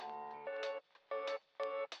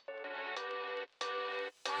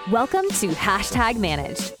Welcome to Hashtag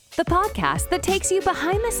Managed, the podcast that takes you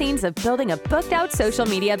behind the scenes of building a booked out social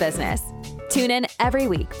media business. Tune in every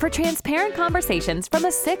week for transparent conversations from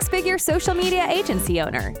a six-figure social media agency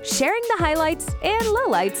owner, sharing the highlights and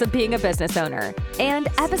lowlights of being a business owner, and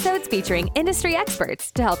episodes featuring industry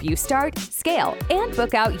experts to help you start, scale, and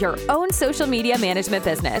book out your own social media management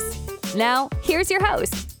business. Now, here's your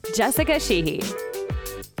host, Jessica Sheehy.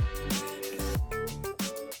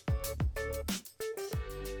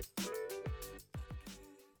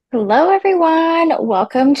 Hello, everyone.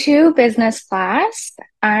 Welcome to Business Class.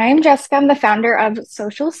 I'm Jessica. I'm the founder of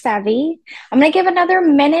Social Savvy. I'm going to give another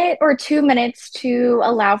minute or 2 minutes to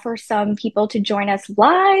allow for some people to join us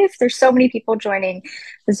live. There's so many people joining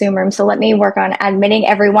the Zoom room, so let me work on admitting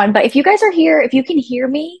everyone. But if you guys are here, if you can hear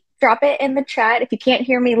me, drop it in the chat. If you can't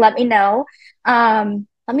hear me, let me know.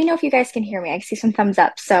 Let me know if you guys can hear me. I see some thumbs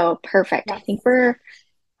up, so perfect. I think we're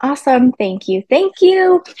awesome. Thank you. Thank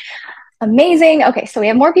you. Amazing. Okay, so we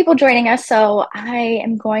have more people joining us, so I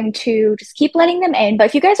am going to just keep letting them in. But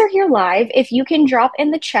if you guys are here live, if you can drop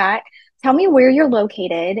in the chat, tell me where you're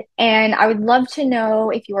located. And I would love to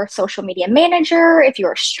know if you're a social media manager, if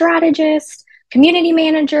you're a strategist, community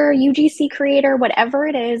manager, UGC creator, whatever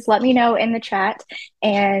it is, let me know in the chat.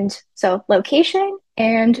 And so location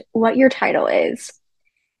and what your title is.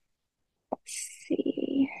 Let's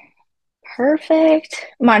see. Perfect.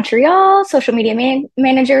 Montreal, social media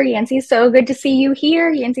manager, Yancy. So good to see you here.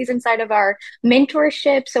 Yancy's inside of our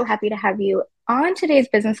mentorship. So happy to have you on today's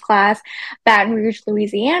business class. Baton Rouge,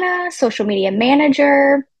 Louisiana, social media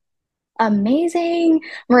manager. Amazing.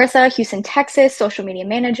 Marissa, Houston, Texas, social media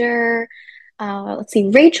manager. Let's see,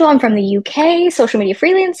 Rachel, I'm from the UK, social media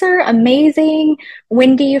freelancer, amazing.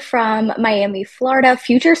 Wendy from Miami, Florida,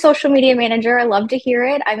 future social media manager. I love to hear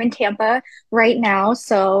it. I'm in Tampa right now,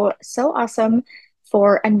 so awesome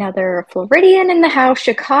for another Floridian in the house.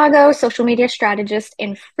 Chicago, social media strategist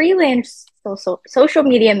and freelance social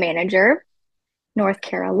media manager. North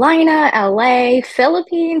Carolina, LA,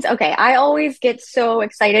 Philippines. Okay, I always get so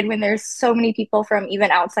excited when there's so many people from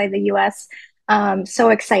even outside the US.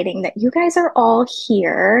 So exciting that you guys are all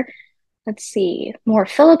here. Let's see, more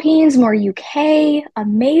Philippines, more UK.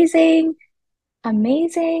 Amazing,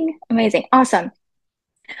 amazing, amazing. Awesome.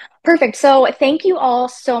 Perfect. So thank you all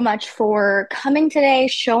so much for coming today,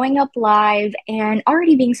 showing up live, and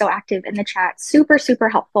already being so active in the chat. Super, super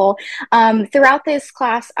helpful. Throughout this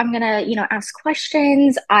class, I'm gonna, ask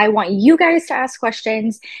questions. I want you guys to ask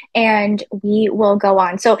questions, and we will go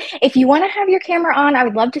on. So if you want to have your camera on, I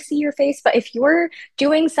would love to see your face. But if you're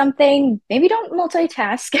doing something, maybe don't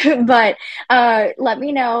multitask, but let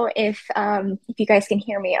me know if you guys can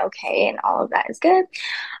hear me okay, and all of that is good.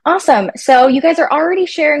 Awesome. So you guys are already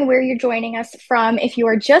sharing where you're joining us from. If you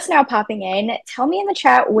are just now popping in, tell me in the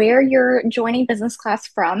chat where you're joining business class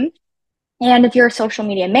from. And if you're a social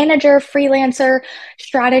media manager, freelancer,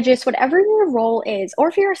 strategist, whatever your role is, or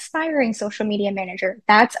if you're aspiring social media manager,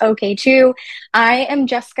 that's okay too. I am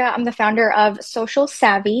Jessica. I'm the founder of Social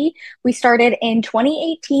Savvy. We started in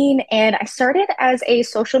 2018 and I started as a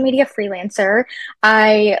social media freelancer.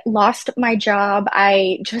 I lost my job.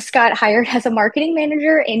 I just got hired as a marketing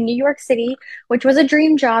manager in New York City, which was a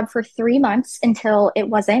dream job for 3 months until it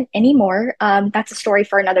wasn't anymore. That's a story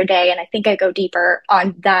for another day. And I think I go deeper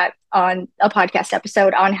on that on a podcast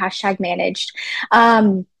episode on hashtag managed.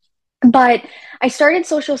 But I started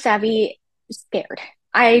Social Savvy scared.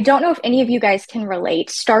 I don't know if any of you guys can relate.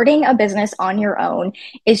 Starting a business on your own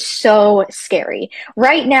is so scary.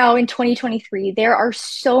 Right now in 2023, there are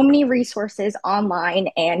so many resources online,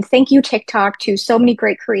 and thank you, TikTok, to so many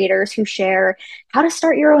great creators who share how to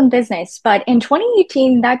start your own business. But in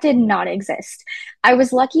 2018, that did not exist. I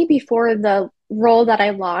was lucky before the role that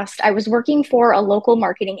I lost. I was working for a local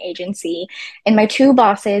marketing agency, and my two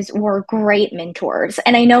bosses were great mentors.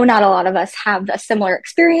 And I know not a lot of us have a similar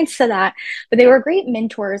experience to that, but they were great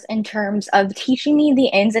mentors in terms of teaching me the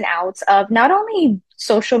ins and outs of not only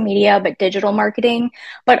social media, but digital marketing,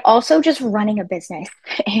 but also just running a business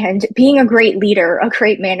and being a great leader, a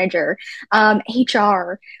great manager,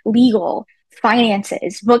 HR, legal,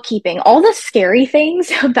 finances, bookkeeping, all the scary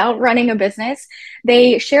things about running a business.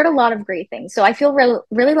 They shared a lot of great things. So I feel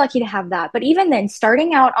really lucky to have that. But even then,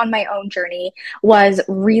 starting out on my own journey was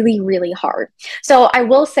really, really hard. So I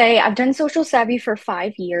will say I've done Social Savvy for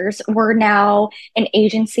 5 years. We're now an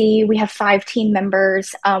agency. We have 5 team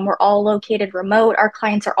members. We're all located remote. Our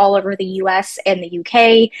clients are all over the US and the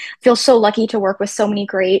UK. Feel so lucky to work with so many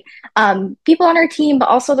great people on our team, but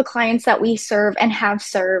also the clients that we serve and have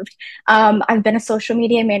served. I've been a social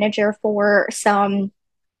media manager for some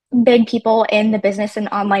big people in the business and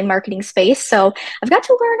online marketing space. So I've got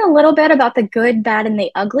to learn a little bit about the good, bad, and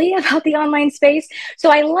the ugly about the online space. So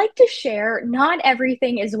I like to share not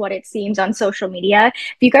everything is what it seems on social media.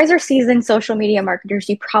 If you guys are seasoned social media marketers,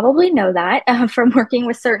 you probably know that from working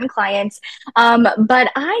with certain clients.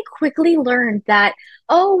 But I quickly learned that,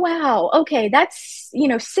 oh, wow, okay, that's,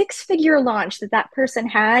 six-figure launch that person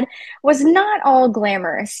had was not all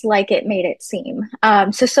glamorous like it made it seem.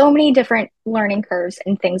 So many different learning curves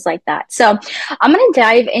and things like that. So I'm going to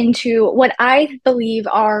dive into what I believe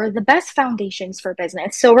are the best foundations for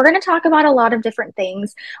business. So we're going to talk about a lot of different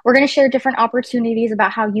things. We're going to share different opportunities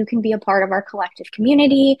about how you can be a part of our collective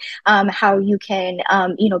community, how you can,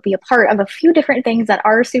 be a part of a few different things that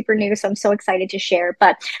are super new. So I'm so excited to share.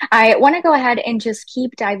 But I want to go ahead and just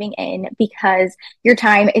keep diving in because your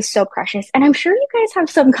time is so precious. And I'm sure you guys have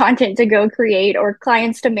some content to go create or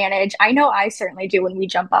clients to manage. I know I certainly do when we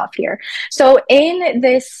jump off here. So in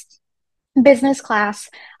this business class,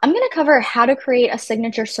 I'm going to cover how to create a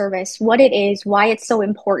signature service, what it is, why it's so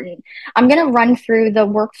important. I'm going to run through the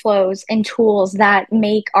workflows and tools that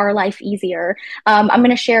make our life easier. I'm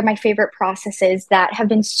going to share my favorite processes that have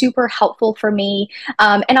been super helpful for me.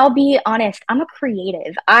 And I'll be honest, I'm a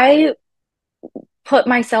creative. I put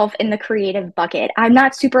myself in the creative bucket. I'm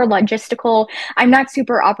not super logistical. I'm not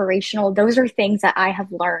super operational. Those are things that I have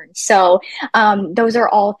learned. So those are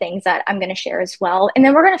all things that I'm going to share as well. And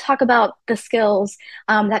then we're going to talk about the skills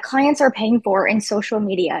that clients are paying for in social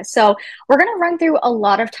media. So we're going to run through a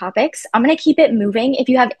lot of topics. I'm going to keep it moving. If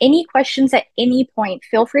you have any questions at any point,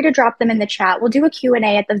 feel free to drop them in the chat. We'll do a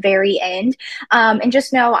Q&A at the very end. And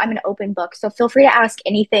just know I'm an open book. So feel free to ask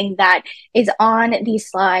anything that is on these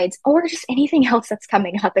slides or just anything else that's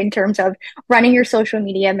coming up in terms of running your social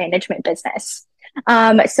media management business.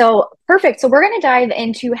 So perfect. So we're going to dive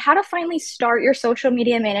into how to finally start your social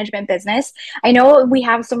media management business. I know we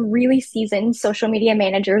have some really seasoned social media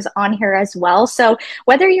managers on here as well. So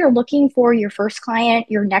whether you're looking for your first client,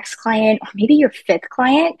 your next client, or maybe your fifth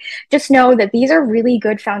client, just know that these are really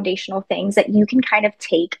good foundational things that you can kind of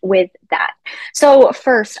take with that. So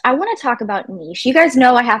first, I want to talk about niche. You guys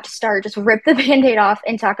know I have to start, just rip the band-aid off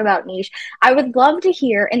and talk about niche. I would love to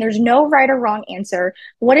hear, and there's no right or wrong answer,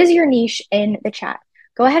 what is your niche in the chat?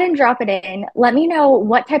 Go ahead and drop it in. Let me know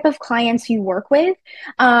what type of clients you work with.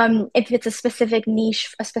 If it's a specific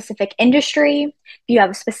niche, a specific industry, if you have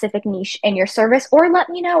a specific niche in your service, or let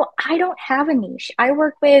me know, I don't have a niche. I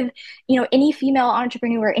work with, any female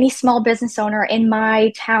entrepreneur, any small business owner in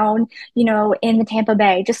my town, in the Tampa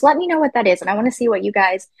Bay. Just let me know what that is. And I want to see what you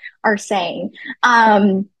guys are saying.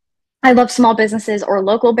 I love small businesses or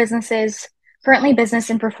local businesses, currently business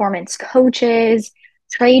and performance coaches,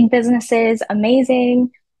 trade businesses,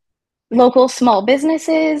 amazing. Local small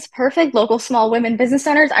businesses, perfect. Local small women business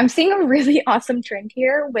owners. I'm seeing a really awesome trend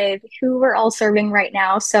here with who we're all serving right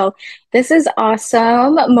now. So this is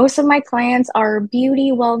awesome. Most of my clients are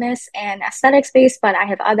beauty, wellness, and aesthetics based, but I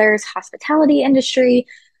have others, hospitality industry,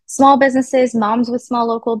 small businesses, moms with small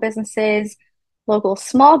local businesses, local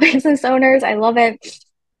small business owners. I love it.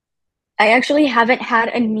 I actually haven't had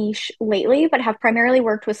a niche lately, but have primarily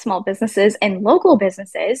worked with small businesses and local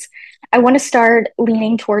businesses. I want to start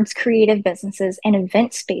leaning towards creative businesses and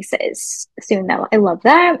event spaces soon, though. I love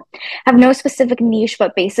that. Have no specific niche,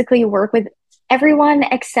 but basically work with everyone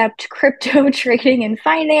except crypto trading and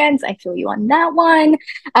finance. I feel you on that one.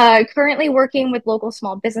 Currently working with local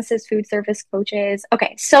small businesses, food service coaches.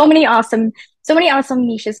 Okay, so many awesome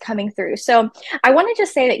niches coming through. So I want to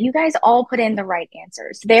just say that you guys all put in the right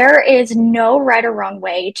answers. There is no right or wrong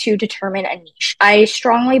way to determine a niche. I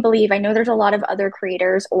strongly believe, I know there's a lot of other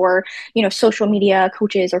creators or, social media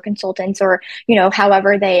coaches or consultants or,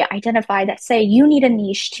 however they identify that say you need a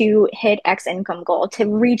niche to hit X income goal, to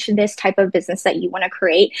reach this type of business that you want to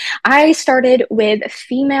create. I started with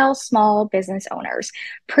female small business owners.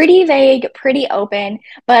 Pretty vague, pretty open,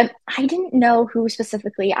 but I didn't know who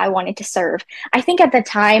specifically I wanted to serve. I think at the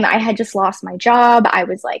time I had just lost my job. I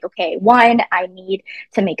was like, okay, one, I need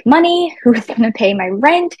to make money. Who's going to pay my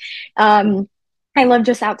rent? I lived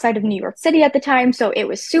just outside of New York City at the time, so it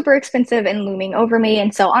was super expensive and looming over me.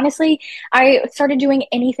 And so honestly, I started doing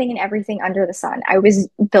anything and everything under the sun. I was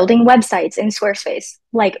building websites in Squarespace.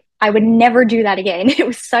 Like, I would never do that again. It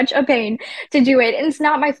was such a pain to do it. And it's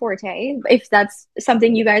not my forte. If that's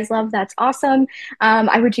something you guys love, that's awesome.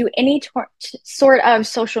 I would do any sort of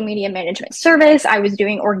social media management service. I was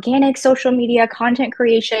doing organic social media content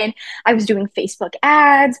creation. I was doing Facebook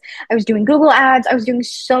ads. I was doing Google ads. I was doing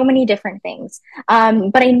so many different things.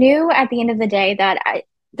 But I knew at the end of the day that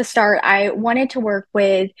the start, I wanted to work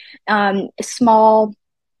with small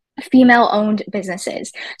female-owned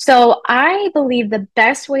businesses. So I believe the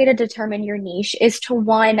best way to determine your niche is to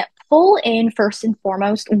one, pull in first and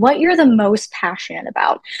foremost what you're the most passionate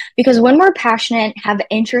about. Because when we're passionate, have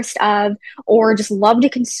interest of, or just love to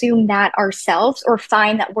consume that ourselves, or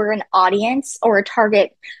find that we're an audience or a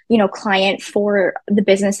target, client for the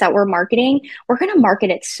business that we're marketing, we're going to market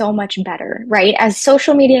it so much better, right? As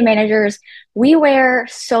social media managers, we wear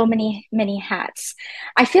so many hats.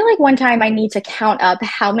 I feel like one time I need to count up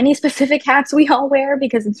how many specific hats we all wear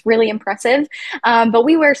because it's really impressive. But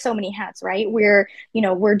we wear so many hats, right? We're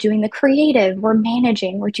doing the creative, we're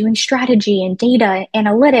managing, we're doing strategy and data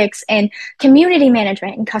analytics and community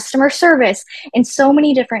management and customer service and so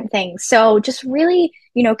many different things. So just really,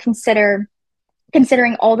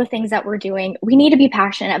 considering all the things that we're doing, we need to be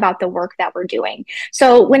passionate about the work that we're doing.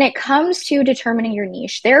 So when it comes to determining your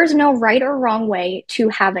niche, there's no right or wrong way to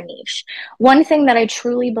have a niche. One thing that I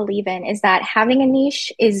truly believe in is that having a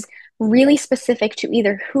niche is really specific to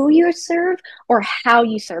either who you serve or how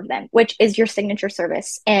you serve them, which is your signature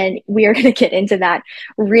service. And we are going to get into that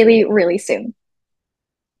really, really soon.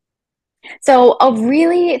 So, a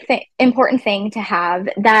really important thing to have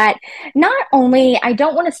that not only, I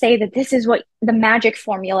don't want to say that this is what the magic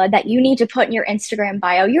formula that you need to put in your Instagram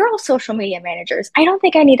bio. You're all social media managers. I don't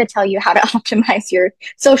think I need to tell you how to optimize your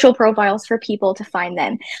social profiles for people to find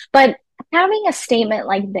them. But having a statement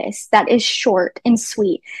like this that is short and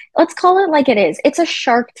sweet, let's call it like it is. It's a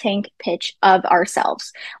Shark Tank pitch of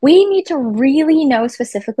ourselves. We need to really know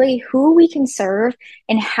specifically who we can serve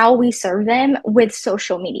and how we serve them with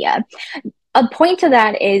social media. A point to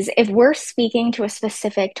that is if we're speaking to a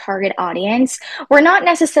specific target audience, we're not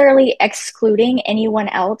necessarily excluding anyone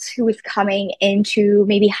else who is coming in to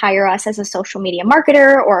maybe hire us as a social media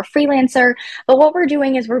marketer or a freelancer. But what we're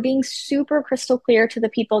doing is we're being super crystal clear to the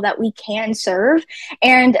people that we can serve.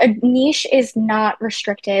 And a niche is not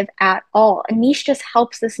restrictive at all. A niche just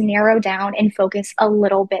helps us narrow down and focus a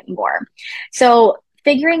little bit more. So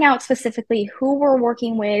figuring out specifically who we're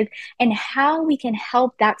working with and how we can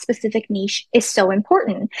help that specific niche is so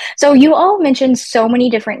important. So you all mentioned so many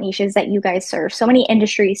different niches that you guys serve, so many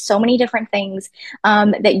industries, so many different things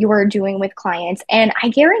that you are doing with clients. And I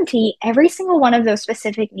guarantee every single one of those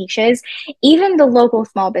specific niches, even the local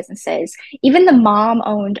small businesses, even the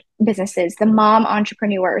mom-owned businesses, the mom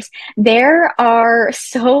entrepreneurs, there are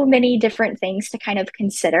so many different things to kind of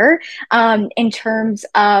consider in terms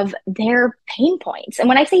of their pain points. And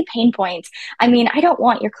when I say pain points, I mean, I don't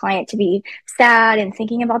want your client to be sad and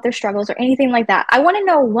thinking about their struggles or anything like that. I want to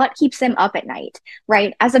know what keeps them up at night,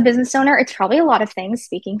 right? As a business owner, it's probably a lot of things,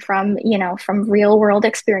 speaking from, from real world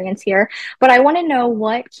experience here, but I want to know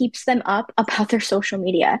what keeps them up about their social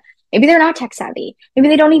media. Maybe they're not tech savvy. Maybe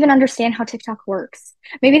they don't even understand how TikTok works.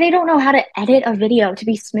 Maybe they don't know how to edit a video to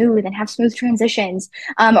be smooth and have smooth transitions,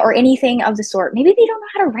 or anything of the sort. Maybe they don't know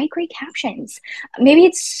how to write great captions. Maybe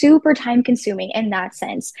it's super time consuming in that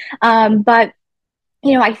sense. But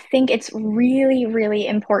I think it's really, really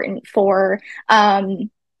important for, really,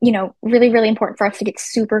 really important for us to get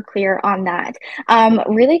super clear on that.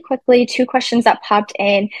 Really quickly, two questions that popped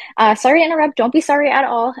in. Sorry to interrupt. Don't be sorry at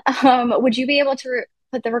all. Would you be able to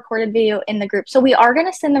put the recorded video in the group? So we are going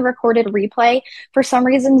to send the recorded replay. For some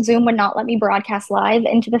reason, Zoom would not let me broadcast live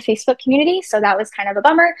into the Facebook community. So that was kind of a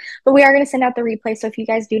bummer, but we are going to send out the replay. So if you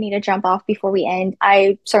guys do need to jump off before we end,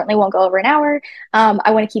 I certainly won't go over an hour.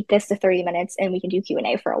 I want to keep this to 30 minutes and we can do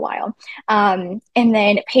Q&A for a while. And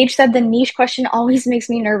then Paige said the niche question always makes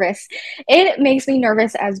me nervous. It makes me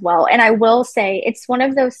nervous as well. And I will say it's one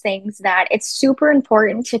of those things that it's super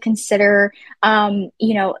important to consider,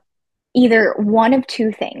 either one of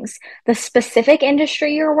two things: the specific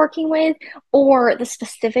industry you're working with or the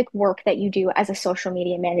specific work that you do as a social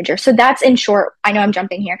media manager. So that's, in short, I know I'm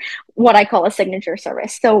jumping here, what I call a signature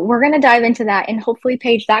service. So we're going to dive into that, and hopefully,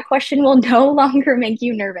 Paige, that question will no longer make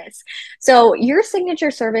you nervous. So your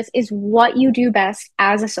signature service is what you do best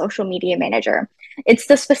as a social media manager. It's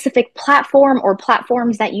the specific platform or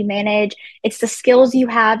platforms that you manage. It's the skills you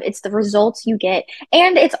have. It's the results you get.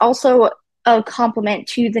 And it's also a complement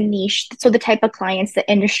to the niche, so the type of clients,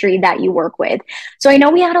 the industry that you work with. So I know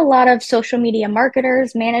we had a lot of social media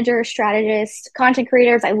marketers, managers, strategists, content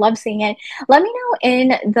creators. I love seeing it. Let me know in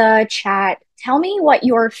the chat. Tell me what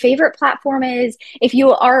your favorite platform is. If you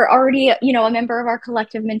are already, a member of our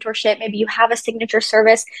collective mentorship, maybe you have a signature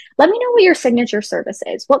service. Let me know what your signature service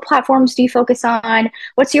is. What platforms do you focus on?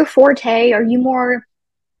 What's your forte? Are you more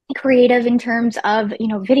creative in terms of,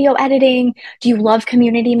 video editing? Do you love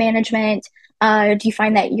community management? Do you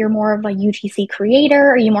find that you're more of a UGC creator?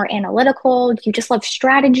 Are you more analytical? Do you just love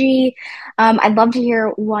strategy? I'd love to hear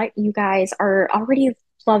what you guys are already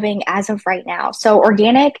loving as of right now. So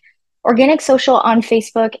organic social on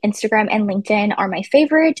Facebook, Instagram, and LinkedIn are my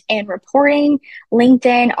favorite. And reporting,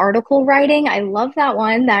 LinkedIn, article writing, I love that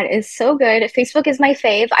one. That is so good. Facebook is my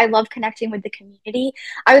fave. I love connecting with the community.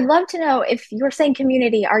 I would love to know, if you're saying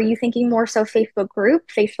community, are you thinking more so Facebook group,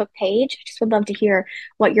 Facebook page? I just would love to hear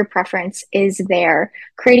what your preference is there.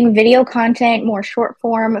 Creating video content, more short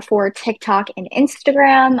form for TikTok and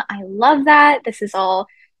Instagram. I love that. This is all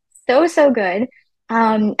so, so good.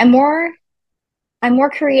 Um, I'm more I'm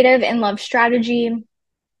more creative and love strategy,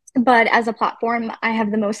 but as a platform, I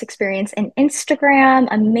have the most experience in Instagram.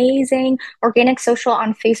 Amazing. Organic social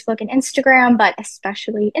on Facebook and Instagram, but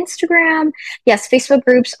especially Instagram. Yes, Facebook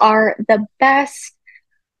groups are the best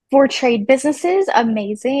for trade businesses.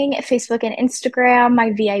 Amazing. Facebook and Instagram.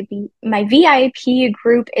 My VIP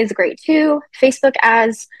group is great too. Facebook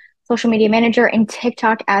as social media manager and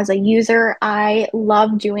TikTok as a user. I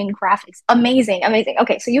love doing graphics. Amazing, amazing.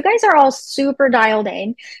 Okay, so you guys are all super dialed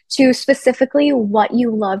in to specifically what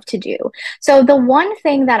you love to do. So the one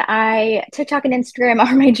thing that TikTok and Instagram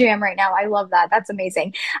are my jam right now. I love that. That's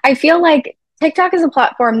amazing. I feel like TikTok is a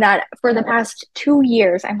platform that for the past 2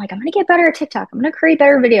 years, I'm like, I'm going to get better at TikTok. I'm going to create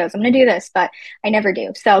better videos. I'm going to do this, but I never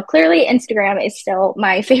do. So clearly Instagram is still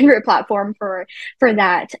my favorite platform for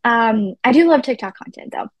that. I do love TikTok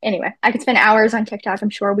content though. Anyway, I could spend hours on TikTok.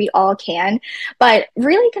 I'm sure we all can, but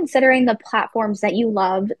really considering the platforms that you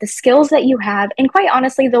love, the skills that you have, and quite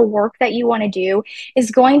honestly, the work that you want to do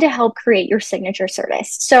is going to help create your signature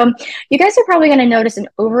service. So you guys are probably going to notice an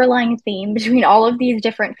overlying theme between all of these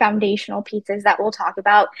different foundational pieces that we'll talk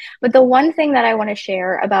about. But the one thing that I want to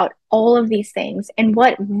share about all of these things and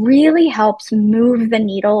what really helps move the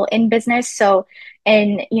needle in business. So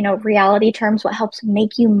in, reality terms, what helps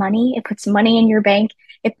make you money, it puts money in your bank,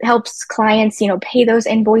 it helps clients, pay those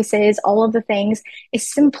invoices, all of the things,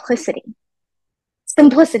 is simplicity.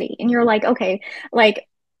 Simplicity. And you're like, okay, like,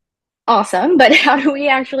 awesome, but how do we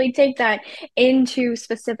actually take that into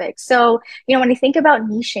specifics? So, when I think about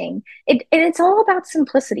niching, it's all about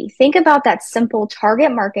simplicity. Think about that simple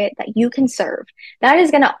target market that you can serve. That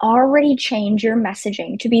is going to already change your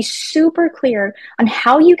messaging to be super clear on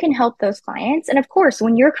how you can help those clients. And of course,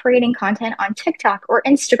 when you're creating content on TikTok or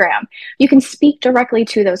Instagram, you can speak directly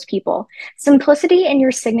to those people. Simplicity in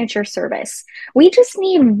your signature service. We just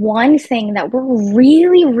need one thing that we're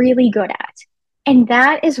really, really good at. And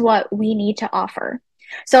that is what we need to offer.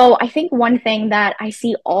 So I think one thing that I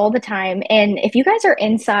see all the time, and if you guys are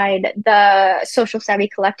inside the Social Savvy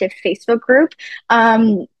Collective Facebook group,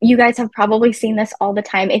 you guys have probably seen this all the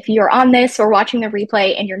time. If you're on this or watching the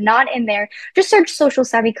replay and you're not in there, just search Social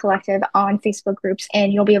Savvy Collective on Facebook groups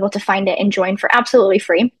and you'll be able to find it and join for absolutely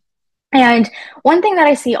free. And one thing that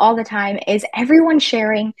I see all the time is everyone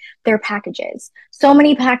sharing their packages. So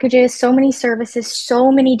many packages, so many services,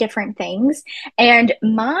 so many different things. And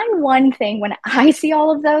my one thing when I see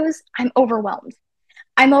all of those, I'm overwhelmed.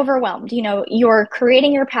 I'm overwhelmed. You're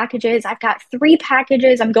creating your packages. I've got 3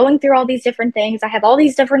 packages. I'm going through all these different things. I have all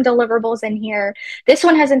these different deliverables in here. This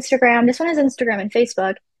one has Instagram. This one has Instagram and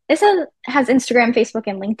Facebook. This has Instagram, Facebook,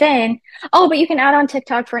 and LinkedIn. Oh, but you can add on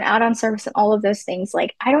TikTok for an add-on service and all of those things.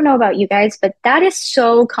 Like, I don't know about you guys, but that is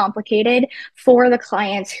so complicated for the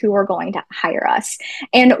clients who are going to hire us.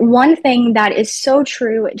 And one thing that is so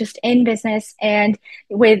true just in business and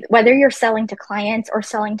with whether you're selling to clients or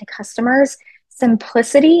selling to customers,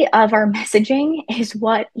 simplicity of our messaging is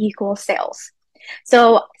what equals sales.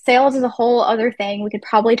 So sales is a whole other thing. We could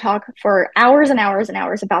probably talk for hours and hours and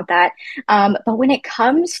hours about that. But when it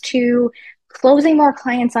comes to closing more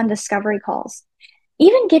clients on discovery calls,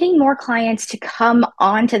 even getting more clients to come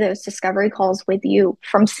onto those discovery calls with you,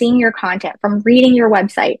 from seeing your content, from reading your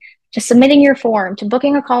website, to submitting your form, to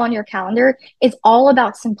booking a call on your calendar, is all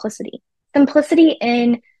about simplicity. Simplicity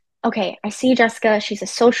in, okay, I see Jessica, she's a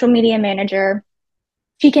social media manager.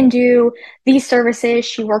 She can do these services.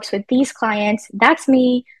 She works with these clients. That's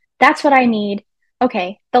me. That's what I need.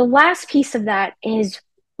 Okay. The last piece of that is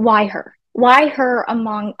why her? Why her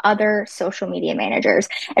among other social media managers?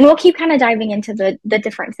 And we'll keep kind of diving into the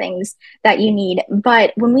different things that you need.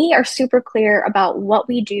 But when we are super clear about what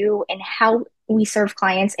we do and how we serve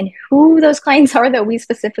clients and who those clients are that we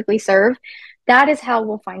specifically serve, that is how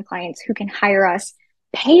we'll find clients who can hire us,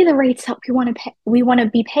 pay the rates that we want to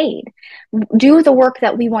be paid, do the work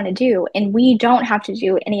that we want to do, and we don't have to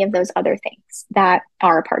do any of those other things that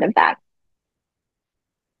are a part of that.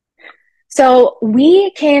 So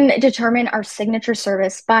we can determine our signature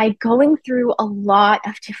service by going through a lot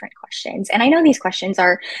of different questions. questions. And I know these questions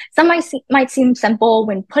are, some might seem simple.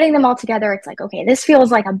 When putting them all together, it's like, okay, this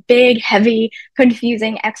feels like a big, heavy,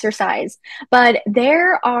 confusing exercise. But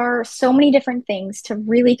there are so many different things to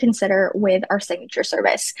really consider with our signature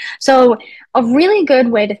service. So a really good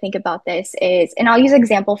way to think about this is, and I'll use an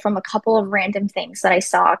example from a couple of random things that I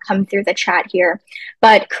saw come through the chat here,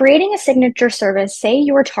 but creating a signature service, say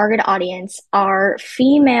your target audience are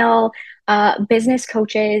female business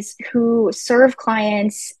coaches who serve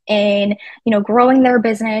clients in, growing their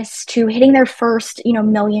business to hitting their first, $1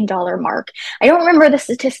 million mark. I don't remember the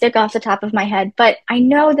statistic off the top of my head, but I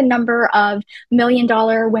know the number of $1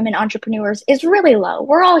 million women entrepreneurs is really low.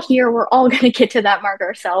 We're all here. We're all going to get to that mark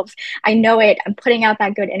ourselves. I know it. I'm putting out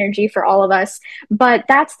that good energy for all of us, but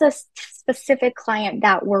that's the specific client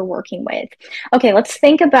that we're working with. Okay, let's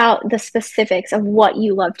think about the specifics of what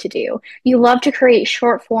you love to do. You love to create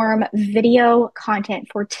short form video content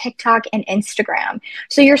for TikTok and Instagram.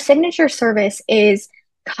 So your signature service is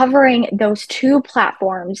covering those two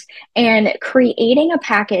platforms and creating a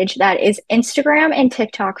package that is Instagram and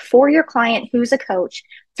TikTok for your client who's a coach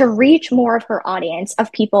to reach more of her audience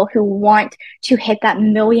of people who want to hit that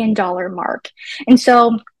 $1 million mark. And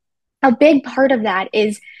so a big part of that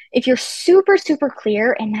is if you're super, super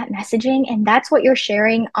clear in that messaging and that's what you're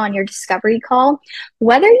sharing on your discovery call,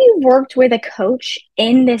 whether you've worked with a coach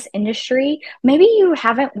in this industry, maybe you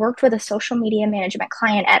haven't worked with a social media management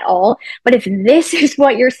client at all, but if this is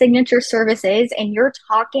what your signature service is and you're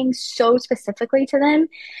talking so specifically to them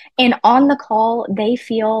and on the call, they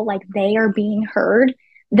feel like they are being heard,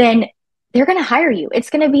 then they're going to hire you. It's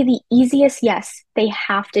going to be the easiest yes they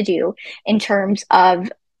have to do in terms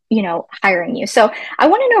of hiring you. So I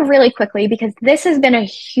want to know really quickly, because this has been a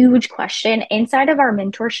huge question inside of our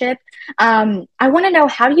mentorship. I want to know,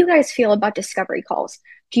 how do you guys feel about discovery calls?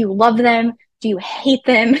 Do you love them? Do you hate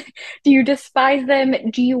them? Do you despise them?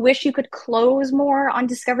 Do you wish you could close more on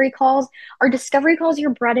discovery calls? Are discovery calls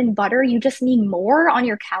your bread and butter? You just need more on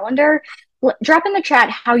your calendar? Drop in the chat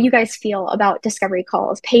how you guys feel about discovery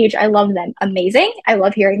calls. Paige, I love them. Amazing. I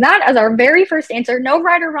love hearing that as our very first answer. No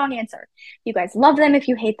right or wrong answer. You guys love them. If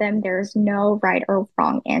you hate them, there's no right or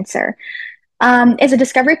wrong answer. Is a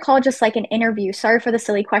discovery call just like an interview? Sorry for the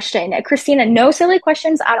silly question. Christina, no silly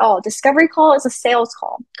questions at all. Discovery call is a sales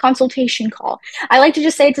call, consultation call. I like to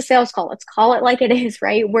just say it's a sales call. Let's call it like it is,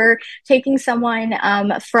 right? We're taking someone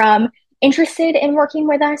from interested in working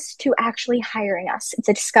with us to actually hiring us. It's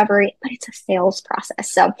a discovery, but it's a sales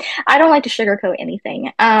process. So I don't like to sugarcoat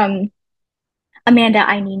anything. Amanda,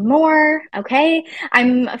 I need more. Okay.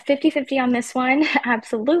 I'm 50-50 on this one.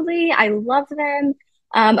 Absolutely. I love them.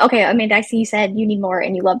 Okay, Amanda, I see you said you need more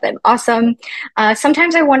and you love them. Awesome.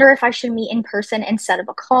 Sometimes I wonder if I should meet in person instead of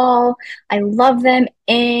a call. I love them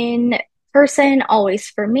in person, always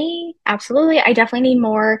for me. Absolutely. I definitely need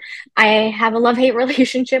more. I have a love-hate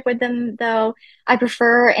relationship with them, though. I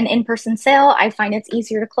prefer an in-person sale. I find it's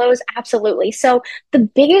easier to close. Absolutely. So the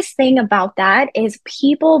biggest thing about that is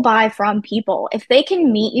people buy from people. If they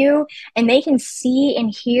can meet you and they can see and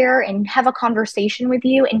hear and have a conversation with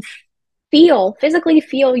you and physically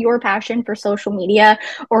feel your passion for social media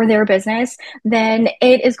or their business, then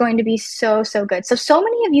it is going to be so, so good. So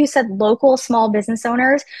many of you said local small business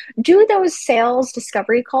owners, do those sales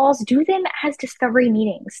discovery calls, do them as discovery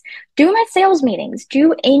meetings, do them as sales meetings,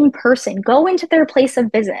 do in person, go into their place of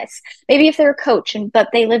business. Maybe if they're a coach but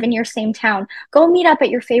they live in your same town, go meet up at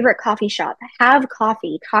your favorite coffee shop, have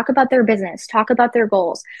coffee, talk about their business, talk about their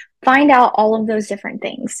goals, find out all of those different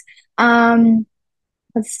things.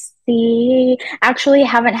 Let's see. Actually,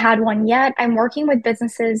 haven't had one yet. I'm working with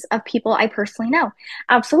businesses of people I personally know.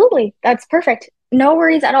 Absolutely. That's perfect. No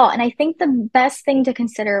worries at all. And I think the best thing to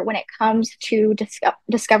consider when it comes to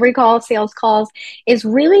discovery calls, sales calls, is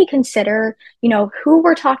really consider, who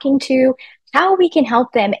we're talking to, how we can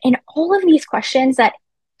help them. And all of these questions that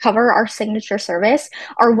cover our signature service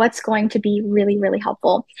are what's going to be really, really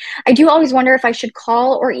helpful. I do always wonder if I should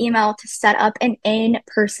call or email to set up an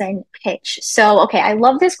in-person pitch. So, okay, I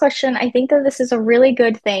love this question. I think that this is a really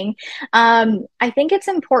good thing. I think it's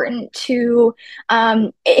important to,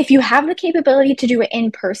 if you have the capability to do it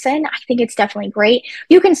in person, I think it's definitely great.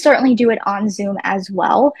 You can certainly do it on Zoom as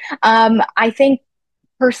well. I think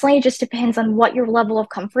personally, it just depends on what your level of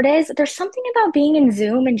comfort is. There's something about being in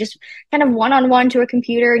Zoom and just kind of one-on-one to a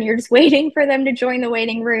computer and you're just waiting for them to join the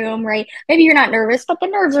waiting room, right? Maybe you're not nervous, but the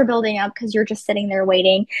nerves are building up because you're just sitting there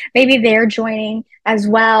waiting. Maybe they're joining as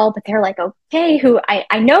well, but they're like, oh, Kay, who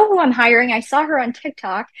I know who I'm hiring. I saw her on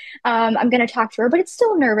TikTok. I'm going to talk to her, but it's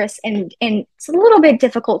still nervous and it's a little bit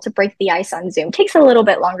difficult to break the ice on Zoom. Takes a little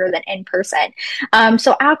bit longer than in person.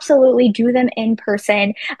 So absolutely do them in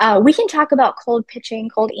person. We can talk about cold pitching,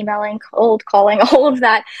 cold emailing, cold calling, all of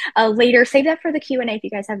that later. Save that for the Q&A if you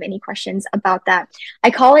guys have any questions about that.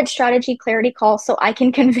 I call it strategy clarity call so I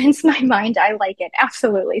can convince my mind I like it.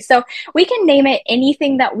 Absolutely. So we can name it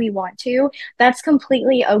anything that we want to. That's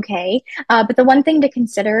completely okay. But the one thing to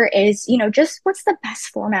consider is, just what's the best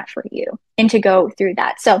format for you and to go through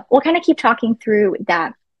that. So we'll kind of keep talking through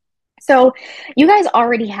that. So you guys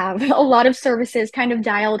already have a lot of services kind of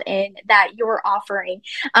dialed in that you're offering.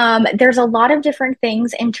 There's a lot of different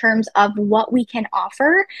things in terms of what we can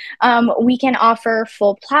offer. We can offer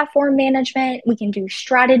full platform management. We can do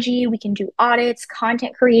strategy. We can do audits,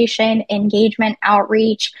 content creation, engagement,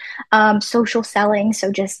 outreach, social selling.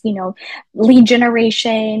 So just, lead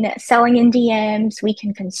generation, selling in DMs. We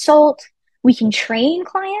can consult. We can train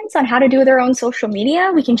clients on how to do their own social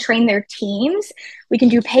media. We can train their teams. We can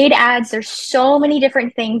do paid ads. There's so many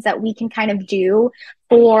different things that we can kind of do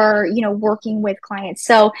for, working with clients.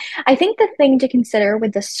 So I think the thing to consider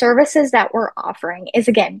with the services that we're offering is,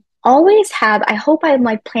 again, always I hope I'm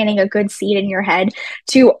like planting a good seed in your head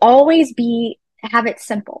to always have it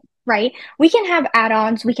simple. Right? We can have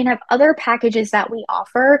add-ons, we can have other packages that we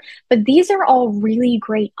offer, but these are all really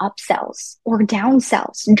great upsells or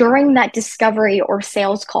downsells during that discovery or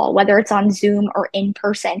sales call, whether it's on Zoom or in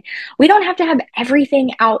person. We don't have to have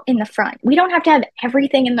everything out in the front. We don't have to have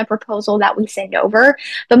everything in the proposal that we send over,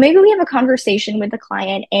 but maybe we have a conversation with the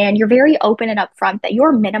client and you're very open and upfront that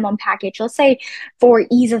your minimum package, let's say for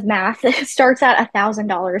ease of math, starts at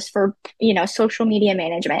 $1,000 for, social media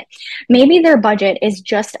management. Maybe their budget is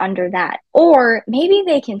just under that. Or maybe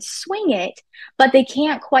they can swing it, but they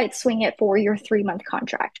can't quite swing it for your 3-month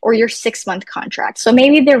contract or your 6-month contract. So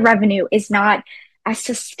maybe their revenue is not as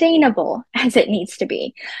sustainable as it needs to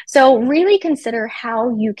be. So really consider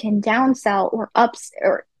how you can downsell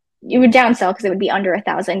or you would downsell because it would be under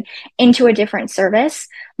 1,000 into a different service.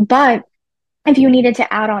 But if you needed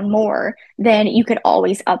to add on more, then you could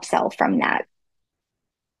always upsell from that.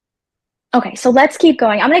 Okay, so let's keep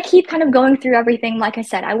going. I'm going to keep kind of going through everything. Like I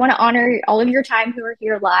said, I want to honor all of your time who are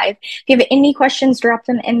here live. If you have any questions, drop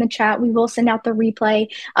them in the chat. We will send out the replay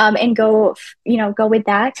and go with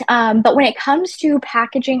that. But when it comes to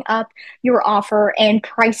packaging up your offer and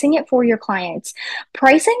pricing it for your clients,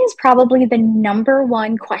 pricing is probably the number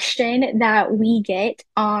one question that we get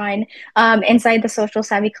on inside the Social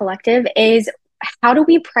Savvy Collective is, how do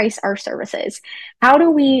we price our services? How do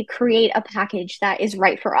we create a package that is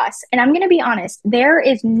right for us? And I'm going to be honest, there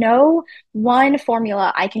is no one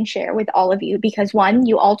formula I can share with all of you because one,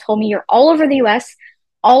 you all told me you're all over the US,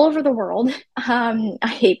 all over the world. I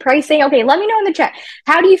hate pricing. Okay, let me know in the chat.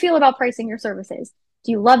 How do you feel about pricing your services?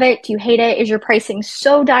 Do you love it? Do you hate it? Is your pricing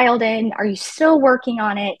so dialed in? Are you still working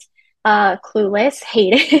on it? Clueless,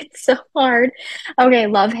 hate it. It's so hard. Okay,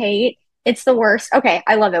 love, hate. It's the worst. Okay,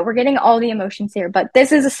 I love it. We're getting all the emotions here, but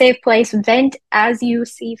this is a safe place. Vent as you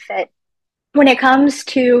see fit. When it comes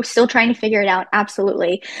to still trying to figure it out,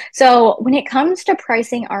 absolutely. So when it comes to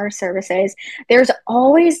pricing our services, there's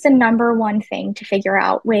always the number one thing to figure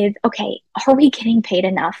out with, okay, are we getting paid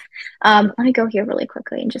enough? Let me go here really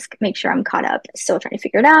quickly and just make sure I'm caught up. Still trying to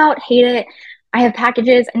figure it out, hate it. I have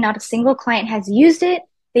packages and not a single client has used it.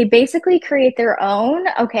 They basically create their own.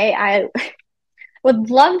 Okay, I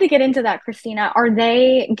would love to get into that, Christina. Are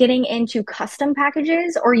they getting into custom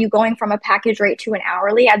packages or are you going from a package rate to an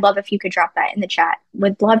hourly? I'd love if you could drop that in the chat.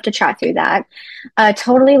 Would love to chat through that.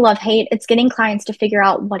 Totally love hate. It's getting clients to figure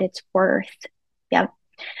out what it's worth. Yep.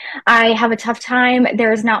 I have a tough time.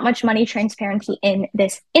 There is not much money transparency in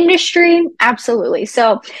this industry. Absolutely.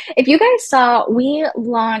 So if you guys saw, we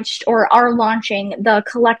launched or are launching the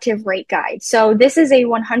collective rate guide. So this is a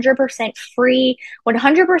 100% free,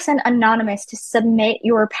 100% anonymous to submit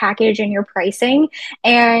your package and your pricing.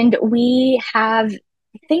 And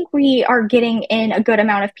I think we are getting in a good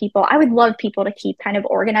amount of people. I would love people to keep kind of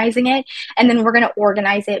organizing it. And then we're going to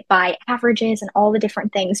organize it by averages and all the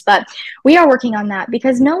different things. But we are working on that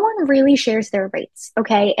because no one really shares their rates.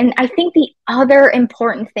 Okay. And I think the other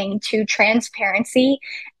important thing to transparency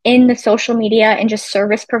in the social media and just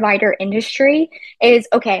service provider industry is,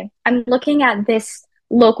 okay, I'm looking at this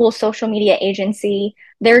local social media agency.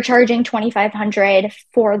 They're charging $2,500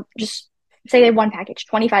 for just say they have one package,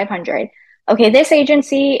 $2,500. Okay, this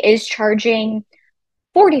agency is charging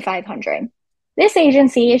 $4,500. This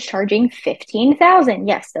agency is charging $15,000.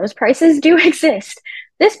 Yes, those prices do exist.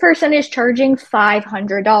 This person is charging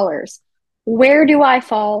 $500. Where do I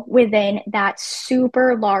fall within that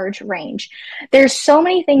super large range? There's so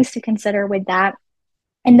many things to consider with that.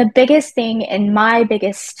 And the biggest thing, and my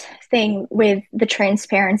biggest thing with the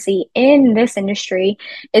transparency in this industry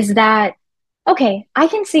is that, okay, I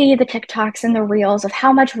can see the TikToks and the reels of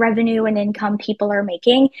how much revenue and income people are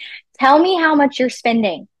making. Tell me how much you're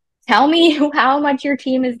spending. Tell me how much your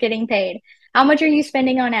team is getting paid. How much are you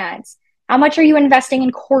spending on ads? How much are you investing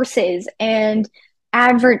in courses and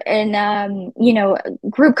advert and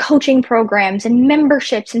group coaching programs and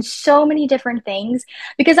memberships and so many different things?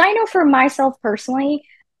 Because I know for myself personally,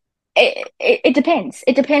 it depends.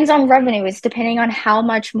 It depends on revenue. It's depending on how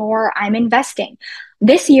much more I'm investing.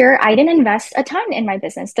 This year, I didn't invest a ton in my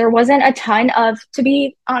business. There wasn't a ton of, to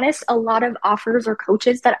be honest, a lot of offers or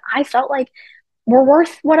coaches that I felt like were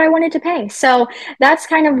worth what I wanted to pay. So that's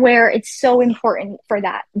kind of where it's so important for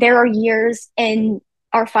that. There are years in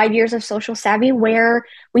our 5 years of Social Savvy where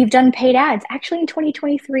we've done paid ads. Actually, in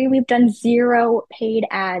 2023, we've done zero paid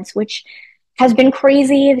ads, which has been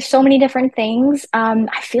crazy. There's so many different things.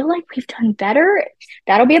 I feel like we've done better.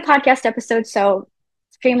 That'll be a podcast episode. So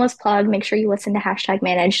shameless plug, make sure you listen to hashtag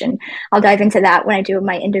managed, and I'll dive into that when I do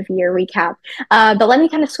my end of year recap. But let me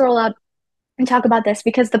kind of scroll up and talk about this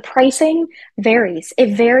because the pricing varies.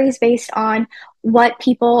 It varies based on what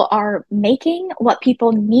people are making, what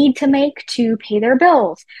people need to make to pay their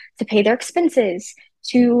bills, to pay their expenses,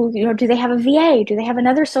 to, do they have a VA? Do they have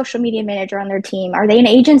another social media manager on their team? Are they an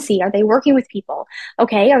agency? Are they working with people?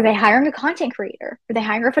 Okay, are they hiring a content creator? Are they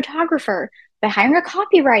hiring a photographer? Are they hiring a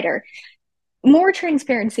copywriter? More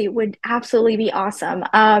transparency would absolutely be awesome.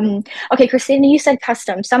 Okay, Christina, you said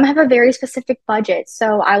custom. Some have a very specific budget,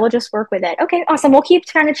 so I will just work with it. Okay, awesome. We'll keep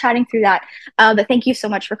kind of chatting through that. But thank you so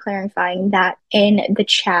much for clarifying that in the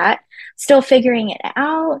chat. Still figuring it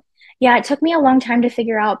out. Yeah, it took me a long time to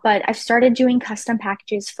figure out, but I've started doing custom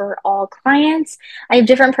packages for all clients. I have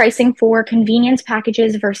different pricing for convenience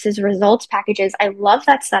packages versus results packages. I love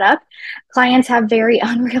that setup. Clients have very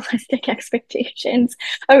unrealistic expectations.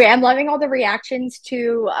 Okay, I'm loving all the reactions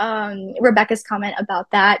to Rebecca's comment about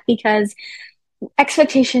that because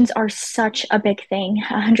expectations are such a big thing.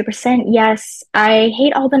 100%. Yes. I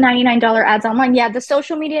hate all the $99 ads online. Yeah, the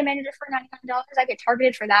social media manager for $99, I get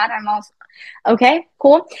targeted for that. I'm also okay,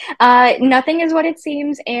 cool. Nothing is what it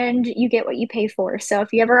seems, and you get what you pay for. So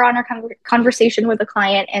if you ever on a conversation with a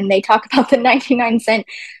client and they talk about the 99-cent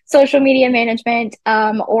social media management,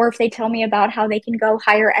 or if they tell me about how they can go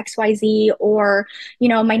hire XYZ, or,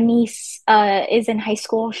 my niece is in high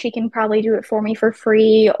school, she can probably do it for me for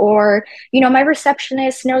free, or, my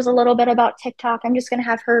receptionist knows a little bit about TikTok. I'm just going to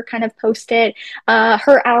have her kind of post it.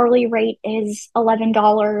 Her hourly rate is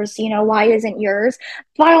 $11. Why isn't yours?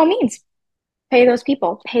 By all means, pay those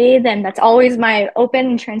people, pay them. That's always my open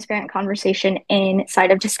and transparent conversation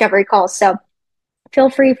inside of discovery calls. So feel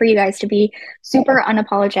free for you guys to be super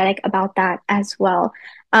unapologetic about that as well.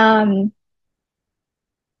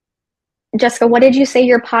 Jessica, what did you say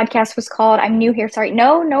your podcast was called? I'm new here. Sorry.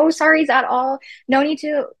 No, no sorries at all. No need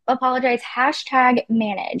to apologize. Hashtag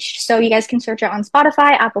managed. So you guys can search it on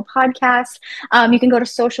Spotify, Apple Podcasts. You can go to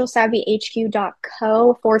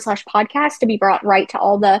socialsavvyhq.co/podcast to be brought right to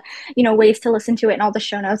all the, ways to listen to it and all the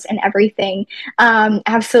show notes and everything.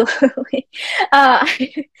 Absolutely.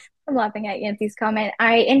 I'm laughing at Yancy's comment.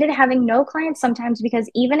 I ended having no clients sometimes because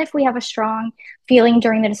even if we have a strong feeling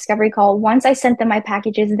during the discovery call, once I sent them my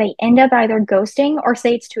packages, they end up either ghosting or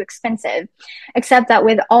say it's too expensive. Except that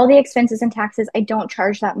with all the expenses and taxes, I don't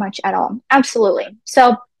charge that much at all. Absolutely.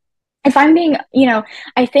 So if I'm being,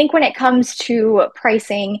 I think when it comes to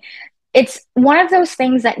pricing, it's one of those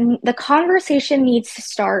things that the conversation needs to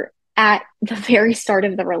start at the very start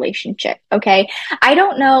of the relationship. Okay. I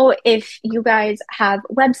don't know if you guys have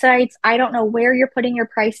websites. I don't know where you're putting your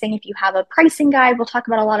pricing. If you have a pricing guide, we'll talk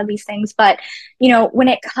about a lot of these things. But, when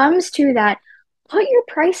it comes to that, put your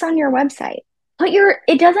price on your website.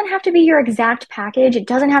 It doesn't have to be your exact package. It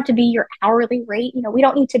doesn't have to be your hourly rate. We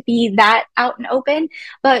don't need to be that out and open,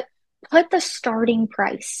 but put the starting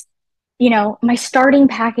price. My starting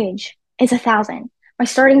package is 1,000. My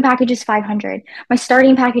starting package is 500. My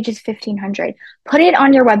starting package is 1,500. Put it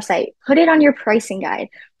on your website. Put it on your pricing guide.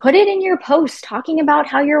 Put it in your post talking about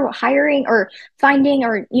how you're hiring or finding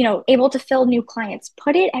or, able to fill new clients.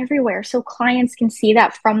 Put it everywhere so clients can see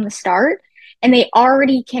that from the start and they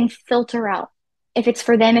already can filter out if it's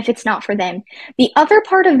for them, if it's not for them. The other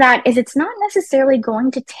part of that is it's not necessarily going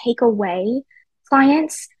to take away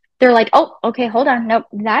clients. They're like, oh, okay, hold on. Nope,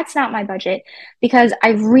 that's not my budget. Because I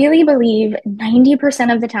really believe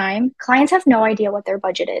 90% of the time, clients have no idea what their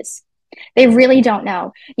budget is. They really don't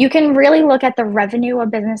know. You can really look at the revenue a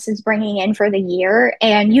business is bringing in for the year,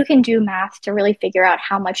 and you can do math to really figure out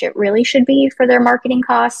how much it really should be for their marketing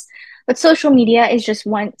costs. But social media is just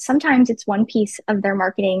one, sometimes it's one piece of their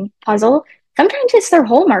marketing puzzle. Sometimes it's their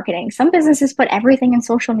whole marketing. Some businesses put everything in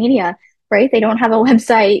social media, right? They don't have a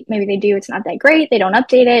website. Maybe they do, it's not that great. They don't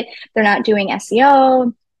update it. They're not doing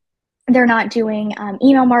SEO. They're not doing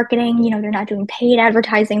email marketing, they're not doing paid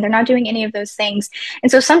advertising, they're not doing any of those things.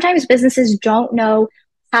 And so sometimes businesses don't know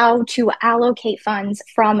how to allocate funds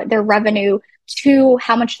from their revenue to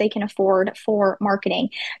how much they can afford for marketing.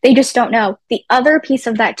 They just don't know. The other piece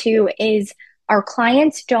of that too is our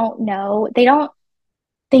clients don't know. They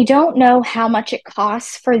don't know how much it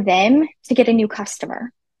costs for them to get a new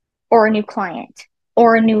customer or a new client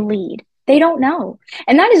or a new lead. They don't know.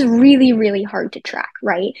 And that is really, really hard to track,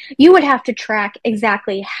 right? You would have to track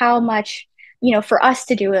exactly how much, for us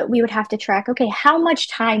to do it, we would have to track, okay, how much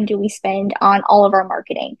time do we spend on all of our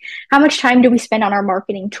marketing? How much time do we spend on our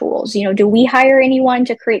marketing tools? Do we hire anyone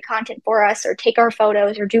to create content for us or take our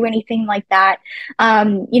photos or do anything like that?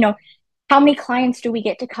 How many clients do we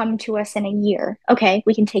get to come to us in a year? Okay,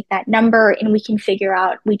 we can take that number and we can figure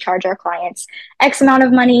out we charge our clients X amount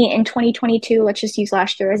of money in 2022. Let's just use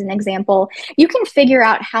last year as an example. You can figure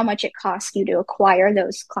out how much it costs you to acquire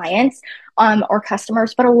those clients or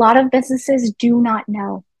customers, but a lot of businesses do not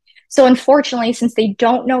know. So unfortunately, since they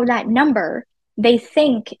don't know that number, they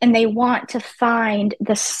think and they want to find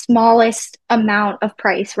the smallest amount of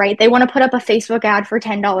price, right? They want to put up a Facebook ad for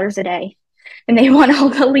 $10 a day and they want all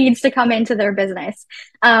the leads to come into their business.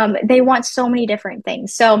 They want so many different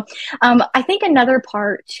things. So I think another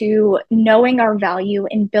part to knowing our value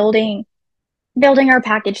and building our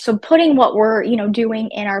package, so putting what we're doing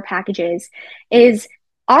in our packages, is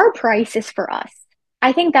our price is for us.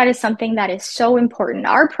 I think that is something that is so important.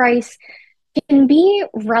 Our price can be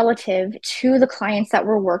relative to the clients that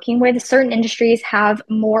we're working with. Certain industries have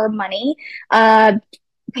more money.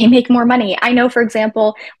 They make more money. I know, for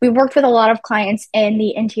example, we worked with a lot of clients in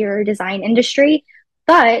the interior design industry,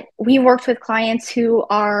 but we worked with clients who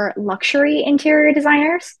are luxury interior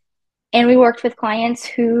designers, and we worked with clients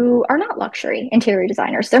who are not luxury interior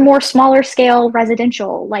designers. They're more smaller scale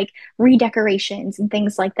residential, like redecorations and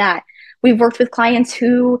things like that. We've worked with clients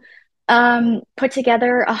who put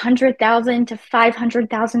together $100,000 to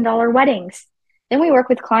 $500,000 weddings. Then we work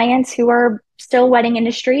with clients who are still wedding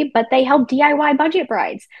industry, but they help DIY budget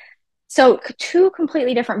brides. So two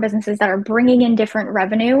completely different businesses that are bringing in different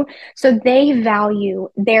revenue. So they value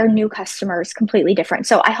their new customers completely different.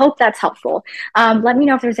 So I hope that's helpful. Let me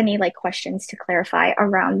know if there's any questions to clarify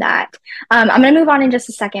around that. I'm going to move on in just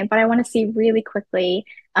a second, but I want to see really quickly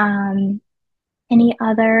any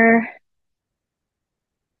other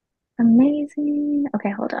amazing.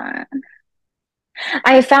 Okay, hold on.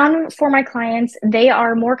 I have found for my clients, they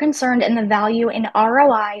are more concerned in the value in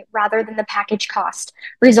ROI rather than the package cost.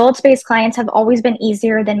 Results-based clients have always been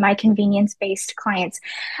easier than my convenience-based clients.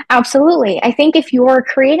 Absolutely. I think if you're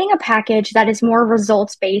creating a package that is more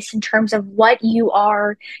results-based in terms of what you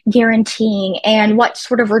are guaranteeing and what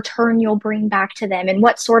sort of return you'll bring back to them and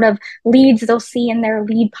what sort of leads they'll see in their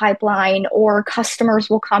lead pipeline, or customers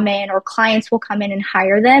will come in or clients will come in and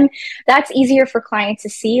hire them, that's easier for clients to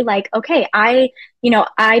see. Like, okay, I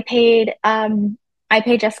paid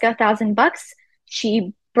Jessica $1,000.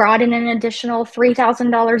 She brought in an additional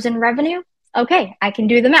 $3,000 in revenue. Okay, I can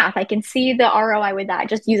do the math. I can see the ROI with that,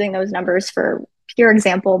 just using those numbers for pure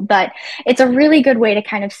example. But it's a really good way to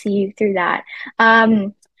kind of see through that.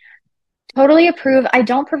 Totally approve. I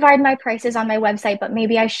don't provide my prices on my website, but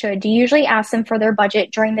maybe I should. Do you usually ask them for their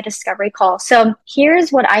budget during the discovery call? So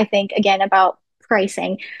here's what I think, again, about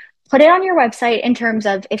pricing. Put it on your website in terms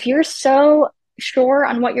of, if you're so sure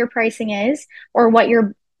on what your pricing is or what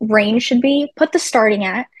your range should be, put the starting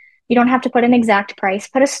at. You don't have to put an exact price,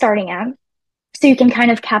 put a starting at, so you can kind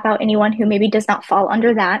of cap out anyone who maybe does not fall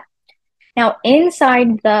under that. Now,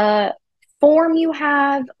 inside the form you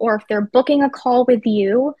have, or if they're booking a call with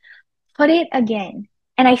you, put it again.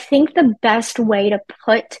 And I think the best way to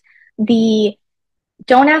put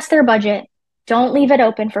don't ask their budget. Don't leave it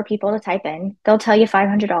open for people to type in. They'll tell you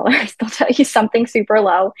 $500. They'll tell you something super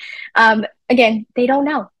low. Again, they don't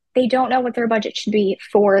know. They don't know what their budget should be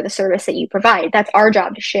for the service that you provide. That's our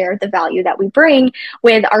job, to share the value that we bring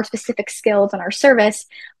with our specific skills and our service.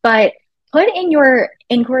 But put in your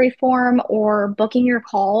inquiry form or booking your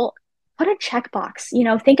call, put a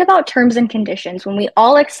checkbox. Think about terms and conditions. When we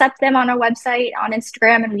all accept them on a website, on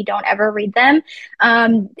Instagram, and we don't ever read them,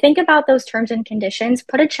 think about those terms and conditions.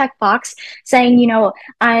 Put a checkbox saying,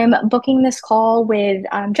 I'm booking this call with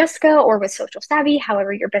Jessica or with Social Savvy,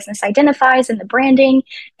 however your business identifies in the branding.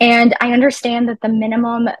 And I understand that the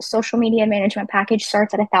minimum social media management package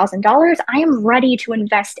starts at $1,000. I am ready to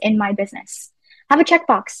invest in my business. Have a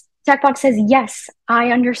checkbox. Checkbox says, yes,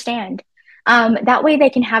 I understand. That way they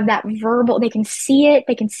can have that verbal, they can see it,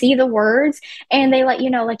 they can see the words, and they let you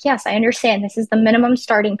know, like, yes, I understand. This is the minimum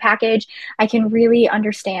starting package. I can really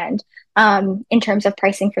understand in terms of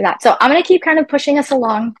pricing for that. So I'm going to keep kind of pushing us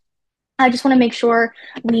along. I just want to make sure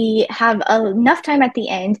we have enough time at the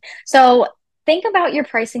end. So think about your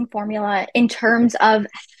pricing formula in terms of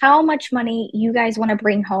how much money you guys want to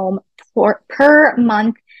bring home per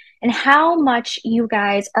month and how much you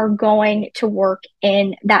guys are going to work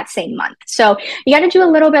in that same month. So you got to do a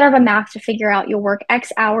little bit of a math to figure out you'll work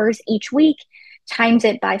X hours each week, times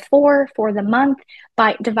it by 4 for the month,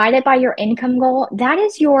 divide it by your income goal. That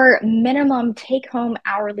is your minimum take-home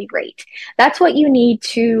hourly rate. That's what you need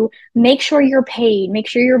to make sure you're paid, make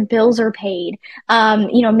sure your bills are paid,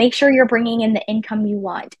 make sure you're bringing in the income you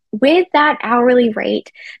want. With that hourly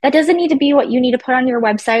rate, that doesn't need to be what you need to put on your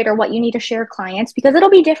website or what you need to share clients, because it'll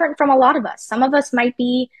be different from a lot of us. Some of us might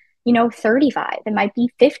be, 35, it might be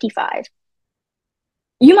 55.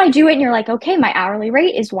 You might do it and you're like, okay, my hourly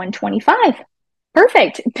rate is 125.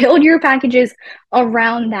 Perfect. Build your packages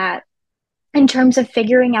around that in terms of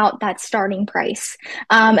figuring out that starting price.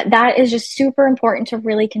 That is just super important to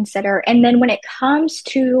really consider. And then when it comes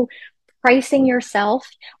to pricing yourself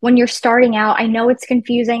when you're starting out, I know it's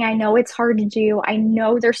confusing. I know it's hard to do. I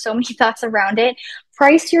know there's so many thoughts around it.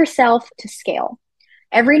 Price yourself to scale.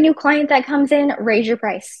 Every new client that comes in, raise your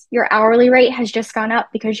price. Your hourly rate has just gone up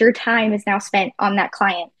because your time is now spent on that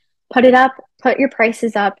client. Put it up, put your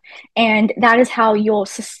prices up, and that is how you'll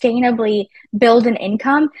sustainably build an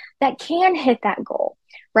income that can hit that goal,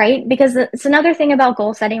 right? Because it's another thing about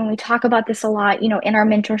goal setting, and we talk about this a lot, in our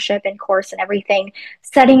mentorship and course and everything.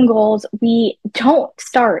 Setting goals, we don't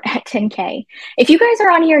start at 10K. If you guys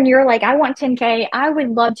are on here and you're like, I want 10K, I would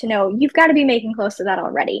love to know you've got to be making close to that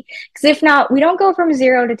already. Because if not, we don't go from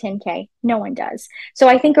 0 to 10K. No one does. So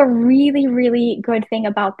I think a really, really good thing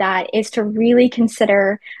about that is to really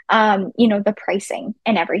consider, the pricing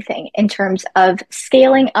and everything in terms of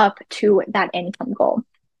scaling up to that income goal.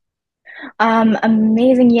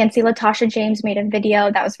 Amazing, Yancy. Latasha James made a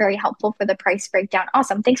video that was very helpful for the price breakdown.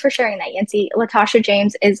 Awesome. Thanks for sharing that, Yancy. Latasha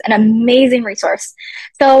James is an amazing resource.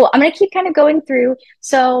 So I'm going to keep kind of going through.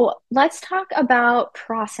 So let's talk about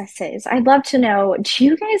processes. I'd love to know, do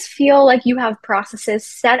you guys feel like you have processes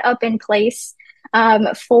set up in place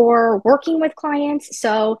for working with clients?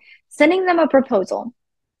 So sending them a proposal,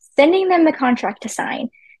 sending them the contract to sign,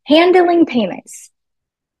 handling payments,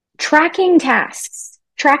 tracking tasks,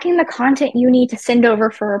 tracking the content you need to send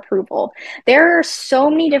over for approval. There are so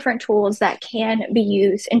many different tools that can be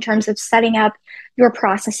used in terms of setting up your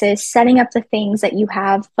processes, setting up the things that you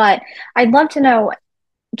have. But I'd love to know,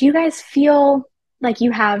 do you guys feel like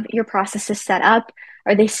you have your processes set up?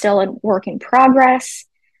 Are they still a work in progress?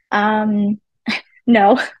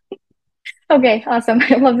 No. Okay, awesome.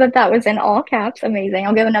 I love that that was in all caps. Amazing.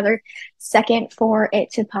 I'll give another second for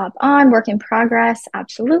it to pop on. Work in progress.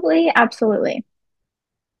 Absolutely. Absolutely.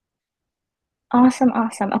 Awesome,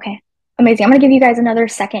 awesome. Okay, amazing. I'm going to give you guys another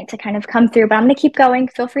second to kind of come through, but I'm going to keep going.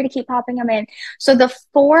 Feel free to keep popping them in. So the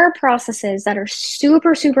 4 processes that are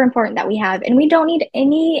super, super important that we have, and we don't need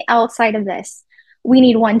any outside of this. We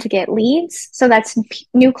need one to get leads. So that's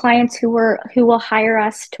new clients who will hire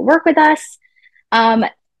us to work with us.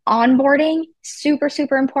 Onboarding, super,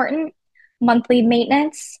 super important. Monthly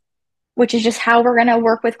maintenance, which is just how we're going to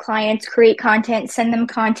work with clients, create content, send them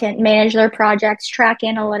content, manage their projects, track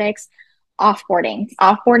analytics. Offboarding.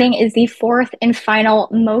 Offboarding is the 4th and final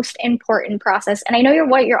most important process. And I know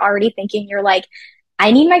you're already thinking. You're like, I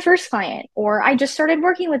need my first client, or I just started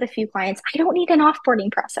working with a few clients. I don't need an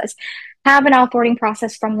offboarding process. Have an offboarding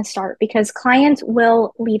process from the start, because clients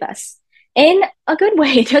will leave us in a good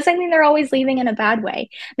way. It doesn't mean they're always leaving in a bad way.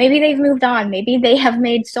 Maybe they've moved on. Maybe they have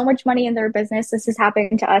made so much money in their business. This has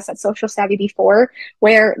happened to us at Social Savvy before,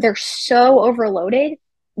 where they're so overloaded,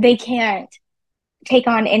 they can't take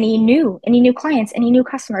on any new clients, any new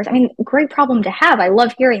customers. I mean, great problem to have. I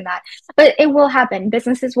love hearing that. But it will happen.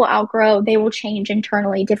 Businesses will outgrow, they will change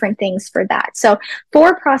internally, different things for that. So,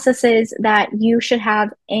 four processes that you should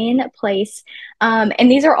have in place.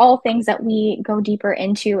 And these are all things that we go deeper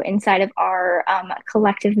into inside of our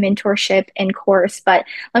collective mentorship and course. But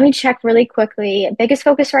let me check really quickly. Biggest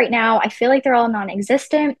focus right now, I feel like they're all non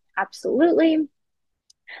existent. Absolutely.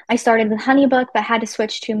 I started with Honeybook, but had to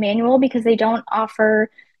switch to manual because they don't offer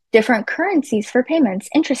different currencies for payments.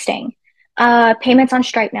 Interesting. Payments on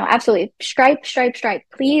Stripe now. Absolutely. Stripe, Stripe, Stripe.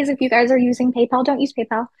 Please, if you guys are using PayPal, don't use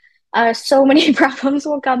PayPal. So many problems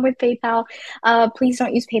will come with PayPal. Please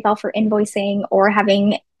don't use PayPal for invoicing or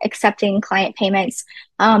accepting client payments.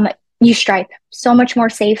 Use Stripe. So much more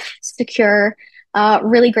safe, secure,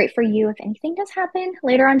 really great for you if anything does happen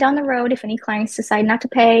later on down the road, if any clients decide not to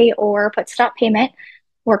pay or put stop payment.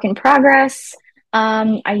 Work in progress.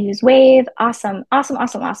 I use Wave. Awesome, awesome,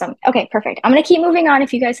 awesome, awesome. Okay, perfect. I'm going to keep moving on.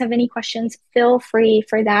 If you guys have any questions, feel free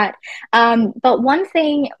for that. But one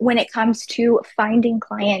thing when it comes to finding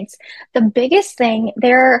clients, the biggest thing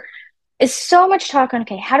there is so much talk on,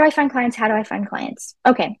 okay, how do I find clients? How do I find clients?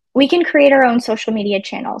 Okay, we can create our own social media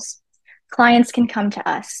channels. Clients can come to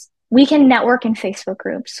us. We can network in Facebook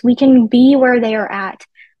groups. We can be where they are at.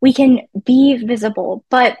 We can be visible.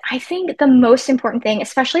 But I think the most important thing,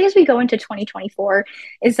 especially as we go into 2024,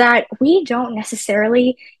 is that we don't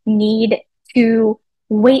necessarily need to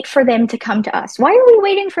wait for them to come to us. Why are we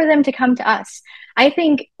waiting for them to come to us? I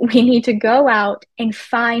think we need to go out and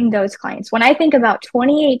find those clients. When I think about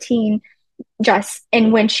 2018, Jess,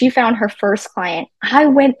 and when she found her first client, I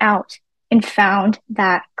went out and found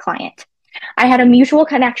that client. I had a mutual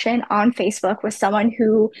connection on Facebook with someone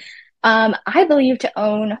who I believe to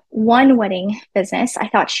own one wedding business. I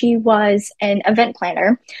thought she was an event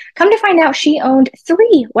planner. Come to find out, she owned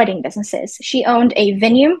three wedding businesses. She owned a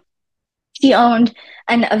venue. She owned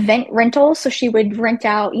an event rental. So she would rent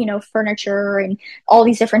out, furniture and all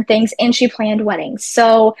these different things. And she planned weddings.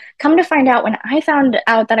 So come to find out, when I found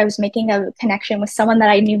out that I was making a connection with someone that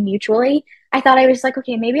I knew mutually, I thought, I was like,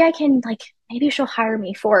 okay, maybe I can, maybe she'll hire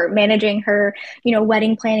me for managing her,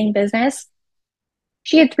 wedding planning business.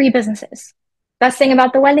 She had three businesses. Best thing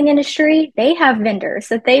about the wedding industry, they have vendors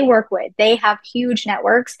that they work with. They have huge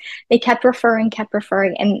networks. They kept referring,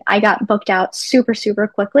 and I got booked out super, super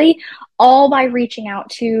quickly, all by reaching out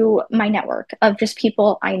to my network of just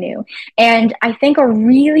people I knew. And I think a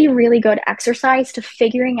really, really good exercise to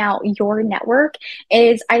figuring out your network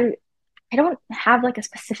is, I don't have a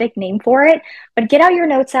specific name for it, but get out your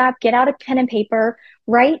notes app, get out a pen and paper,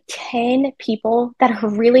 write 10 people that are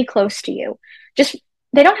really close to you. Just,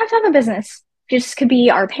 they don't have to have a business. Just could be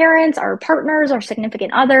our parents, our partners, our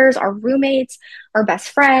significant others, our roommates, our best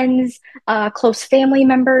friends, close family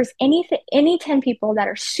members, any 10 people that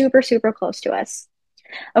are super, super close to us.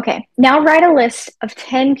 Okay, now write a list of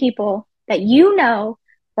 10 people that you know,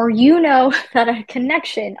 or that a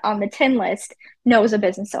connection on the 10 list knows a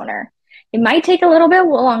business owner. It might take a little bit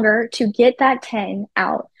longer to get that 10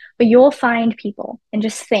 out, but you'll find people and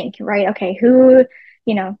just think, right? Okay, who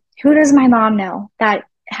does my mom know that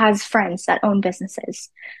has friends that own businesses?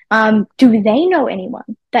 Do they know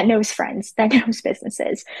anyone that knows friends that knows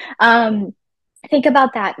businesses? Think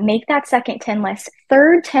about that. Make that second 10 list,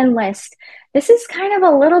 third 10 list. This is kind of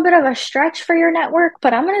a little bit of a stretch for your network,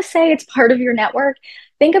 but I'm going to say it's part of your network.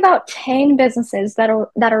 Think about 10 businesses that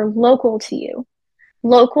are local to you,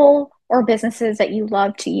 local or businesses that you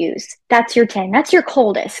love to use. That's your 10. That's your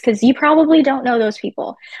coldest, because you probably don't know those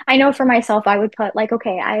people. I know for myself, I would put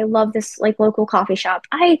okay, I love this local coffee shop.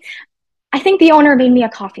 I think the owner made me a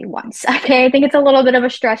coffee once. Okay. I think it's a little bit of a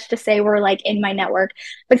stretch to say we're in my network,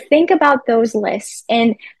 but think about those lists,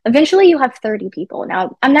 and eventually you have 30 people.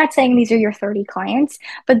 Now, I'm not saying these are your 30 clients,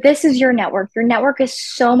 but this is your network. Your network is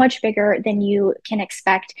so much bigger than you can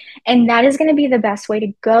expect. And that is going to be the best way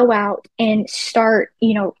to go out and start,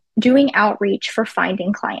 doing outreach for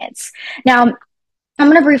finding clients. Now, I'm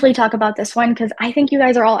going to briefly talk about this one because I think you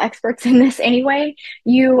guys are all experts in this anyway.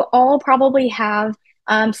 You all probably have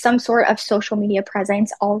some sort of social media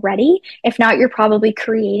presence already. If not, you're probably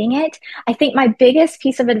creating it. I think my biggest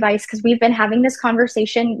piece of advice, because we've been having this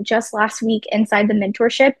conversation just last week inside the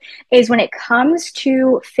mentorship, is when it comes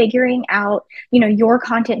to figuring out, your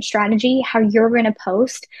content strategy, how you're going to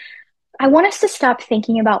post, I want us to stop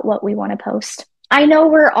thinking about what we want to post. I know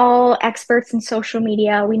we're all experts in social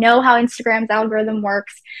media. We know how Instagram's algorithm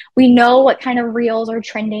works. We know what kind of reels are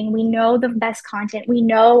trending. We know the best content. We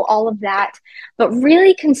know all of that. But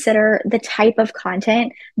really consider the type of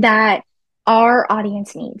content that our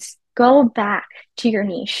audience needs. Go back to your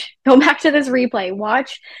niche. Go back to this replay.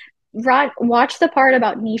 Watch watch the part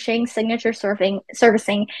about niching, signature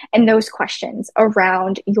servicing, and those questions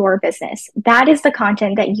around your business. That is the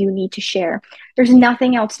content that you need to share. There's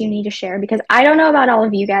nothing else you need to share because I don't know about all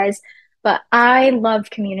of you guys, but I love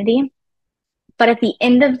community. But at the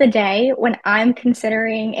end of the day, when I'm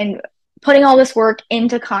considering and putting all this work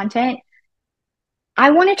into content,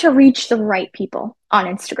 I want it to reach the right people on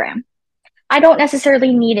Instagram. I don't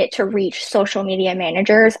necessarily need it to reach social media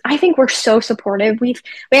managers. I think we're so supportive. We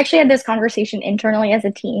actually had this conversation internally as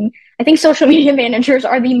a team. I think social media managers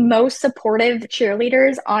are the most supportive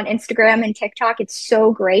cheerleaders on Instagram and TikTok. It's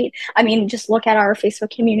so great. I mean, just look at our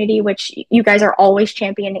Facebook community, which you guys are always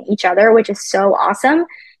championing each other, which is so awesome.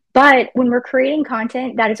 But when we're creating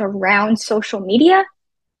content that is around social media,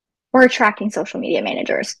 we're attracting social media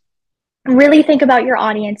managers. Really think about your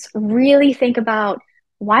audience. Really think about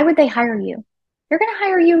why would they hire you? They're going to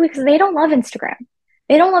hire you because they don't love Instagram.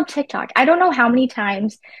 They don't love TikTok. I don't know how many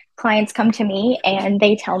times clients come to me and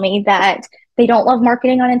they tell me that they don't love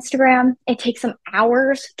marketing on Instagram. It takes them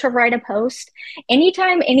hours to write a post.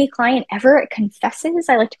 Anytime any client ever confesses,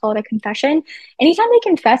 I like to call it a confession, anytime they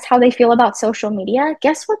confess how they feel about social media,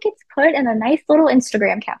 guess what gets put in a nice little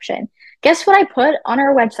Instagram caption? Guess what I put on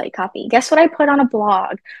our website copy? Guess what I put on a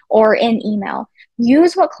blog or in email?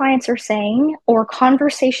 Use what clients are saying or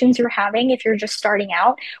conversations you're having if you're just starting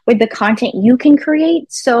out with the content you can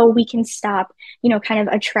create so we can stop, kind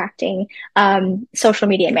of attracting social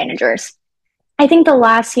media managers. I think the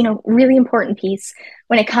last, really important piece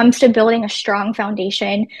when it comes to building a strong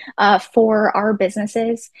foundation for our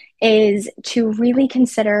businesses is to really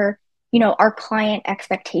consider, our client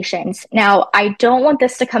expectations. Now, I don't want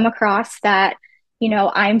this to come across that,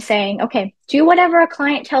 I'm saying, okay, do whatever a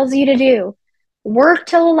client tells you to do. Work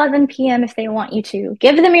till 11 p.m. if they want you to.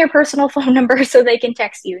 Give them your personal phone number so they can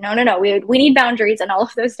text you. No. We need boundaries and all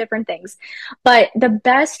of those different things. But the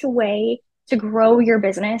best way to grow your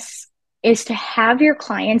business is to have your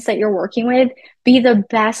clients that you're working with be the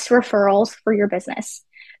best referrals for your business.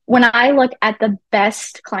 When I look at the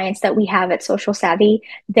best clients that we have at Social Savvy,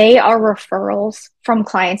 they are referrals from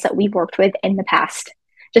clients that we've worked with in the past.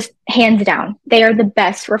 Just hands down. They are the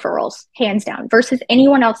best referrals, hands down, versus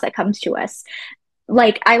anyone else that comes to us.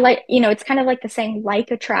 It's kind of like the saying,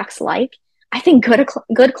 like attracts like. I think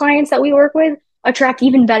good clients that we work with attract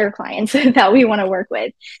even better clients that we want to work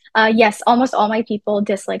with. Yes, almost all my people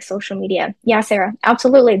dislike social media. Yeah, Sarah,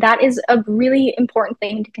 absolutely. That is a really important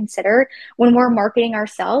thing to consider when we're marketing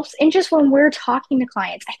ourselves and just when we're talking to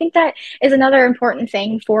clients. I think that is another important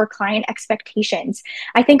thing for client expectations.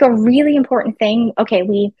 I think a really important thing, okay,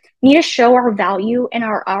 we need to show our value and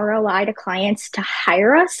our ROI to clients to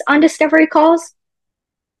hire us on discovery calls.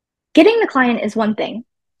 Getting the client is one thing.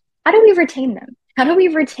 How do we retain them? How do we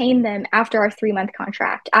retain them after our 3-month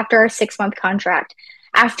contract, after our 6-month contract,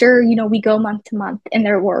 after, we go month to month in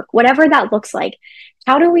their work, whatever that looks like?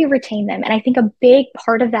 How do we retain them? And I think a big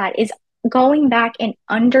part of that is going back and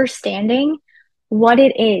understanding what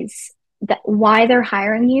it is why they're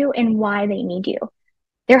hiring you and why they need you.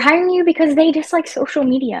 They're hiring you because they dislike social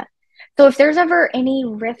media. So if there's ever any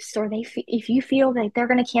rifts or if you feel that they're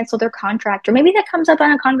going to cancel their contract, or maybe that comes up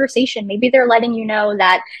on a conversation, maybe they're letting you know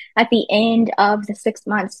that at the end of the 6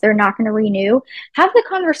 months, they're not going to renew, have the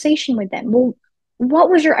conversation with them. Well, what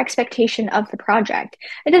was your expectation of the project?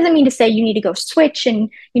 It doesn't mean to say you need to go switch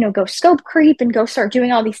and, go scope creep and go start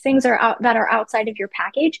doing all these things that are outside of your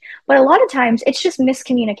package. But a lot of times it's just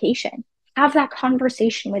miscommunication. Have that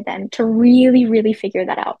conversation with them to really, really figure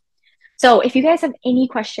that out. So if you guys have any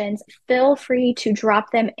questions, feel free to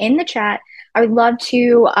drop them in the chat. I would love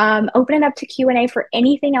to open it up to Q&A for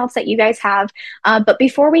anything else that you guys have. But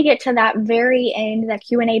before we get to that very end, that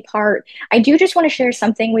Q&A part, I do just want to share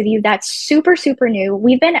something with you that's super, super new.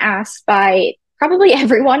 We've been asked by probably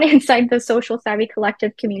everyone inside the Social Savvy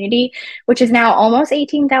Collective community, which is now almost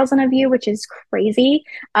 18,000 of you, which is crazy.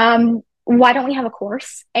 Why don't we have a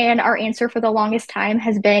course? And our answer for the longest time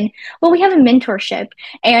has been, well, we have a mentorship.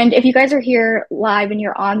 And if you guys are here live and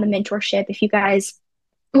you're on the mentorship, if you guys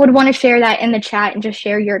would want to share that in the chat and just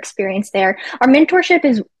share your experience there. Our mentorship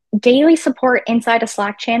is daily support inside a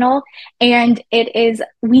Slack channel, and it is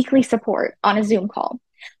weekly support on a Zoom call.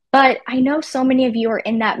 But I know so many of you are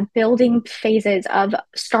in that building phases of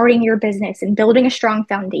starting your business and building a strong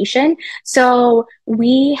foundation. So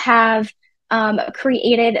we have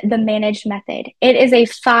created the Managed Method. It is a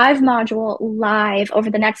 5-module live over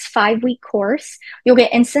the next 5-week course. You'll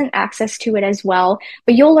get instant access to it as well,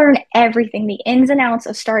 but you'll learn everything, the ins and outs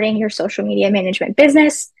of starting your social media management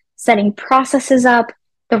business, setting processes up,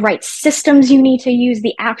 the right systems you need to use,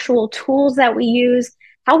 the actual tools that we use,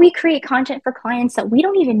 how we create content for clients that we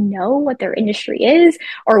don't even know what their industry is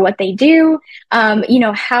or what they do,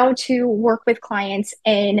 how to work with clients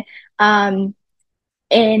in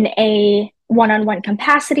a one-on-one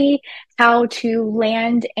capacity, how to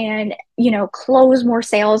land and, close more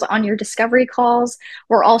sales on your discovery calls.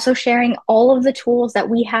 We're also sharing all of the tools that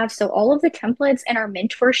we have. So all of the templates in our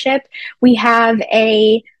mentorship, we have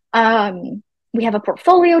a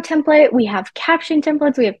portfolio template, we have caption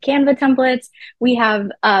templates, we have Canva templates, we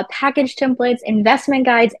have package templates, investment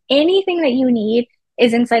guides, anything that you need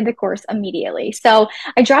is inside the course immediately. So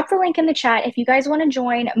I dropped the link in the chat. If you guys want to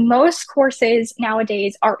join, most courses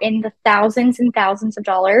nowadays are in the thousands and thousands of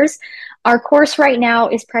dollars. Our course right now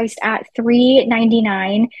is priced at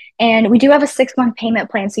 $399, and we do have a 6-month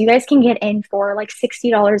payment plan. So you guys can get in for like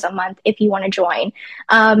 $60 a month if you want to join.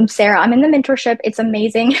 Sarah, I'm in the mentorship. It's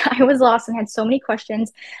amazing. I was lost and had so many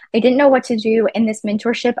questions. I didn't know what to do, and this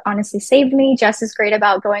mentorship honestly saved me. Jess is great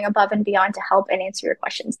about going above and beyond to help and answer your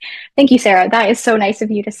questions. Thank you, Sarah. That is so nice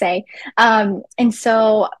of you to say. And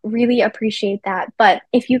so really appreciate that. But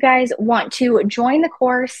if you guys want to join the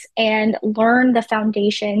course and learn the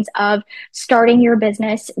foundations of starting your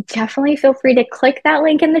business, definitely feel free to click that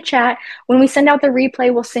link in the chat. When we send out the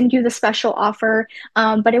replay, we'll send you the special offer,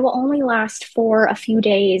 but it will only last for a few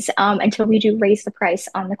days until we do raise the price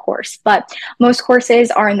on the course. But most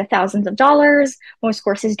courses are in the thousands of dollars. Most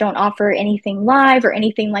courses don't offer anything live or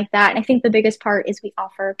anything like that. And I think the biggest part is we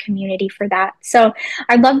offer community for that. So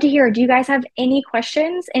I'd love to hear, do you guys have any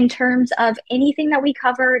questions in terms of anything that we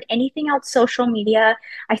covered, anything else social media?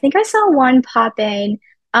 I think I saw one pop in.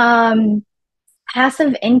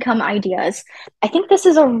 Passive income ideas. I think this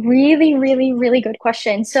is a really, really, really good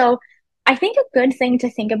question. So I think a good thing to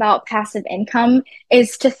think about passive income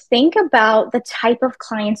is to think about the type of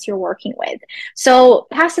clients you're working with. So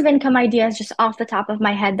passive income ideas, just off the top of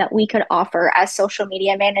my head, that we could offer as social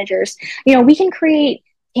media managers, we can create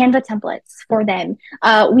Canva templates for them.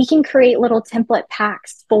 We can create little template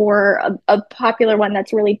packs for a popular one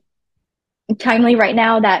that's really timely right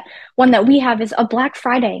now. That one that we have is a Black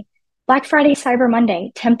Friday, Cyber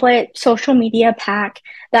Monday template social media pack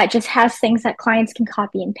that just has things that clients can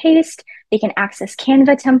copy and paste. They can access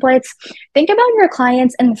Canva templates. Think about your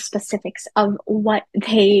clients and the specifics of what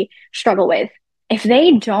they struggle with. If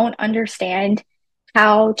they don't understand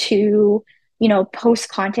how to, post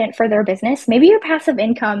content for their business, maybe your passive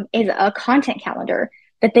income is a content calendar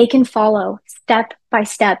that they can follow step by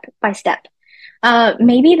step by step.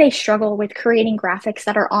 Maybe they struggle with creating graphics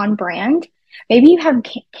that are on brand. Maybe you have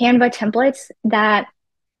Canva templates that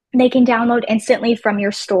they can download instantly from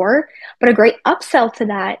your store. But a great upsell to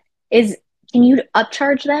that is, can you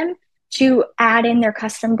upcharge them to add in their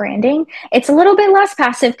custom branding? It's a little bit less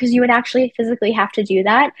passive because you would actually physically have to do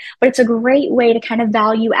that, but it's a great way to kind of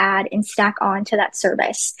value add and stack on to that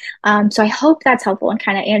service. So I hope that's helpful in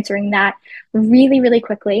kind of answering that really, really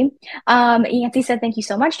quickly. Yancy said, thank you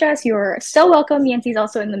so much, Jess. You're so welcome. Yancy's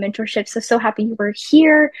also in the mentorship, so happy you were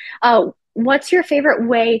here. What's your favorite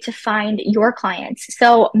way to find your clients?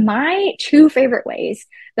 So my 2 favorite ways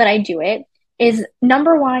that I do it is,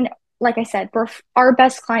 number one, like I said, our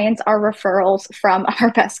best clients are referrals from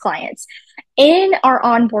our best clients. In our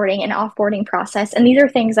onboarding and offboarding process, and these are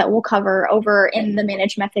things that we'll cover over in the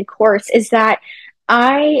Manage Method course, is that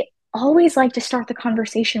I always like to start the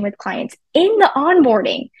conversation with clients in the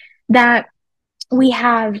onboarding that we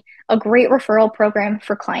have a great referral program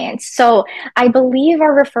for clients. So I believe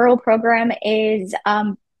our referral program is,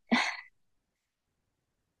 I'm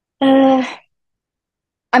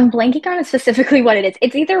blanking on specifically what it is.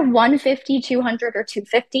 It's either 150, 200, or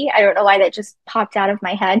 250. I don't know why that just popped out of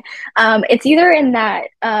my head. It's either in that,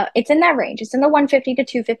 it's in that range. It's in the 150 to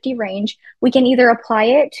 250 range. We can either apply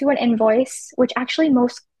it to an invoice, which actually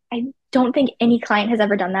I don't think any client has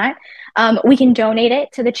ever done that. We can donate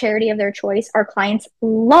it to the charity of their choice. Our clients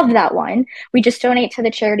love that one. We just donate to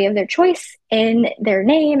the charity of their choice in their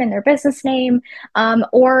name and their business name.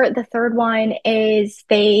 Or the third one is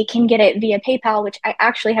they can get it via PayPal, which I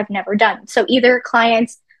actually have never done. So either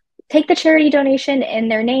clients take the charity donation in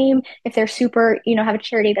their name if they're super, have a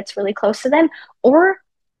charity that's really close to them, or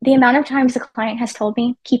the amount of times the client has told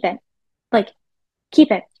me, keep it.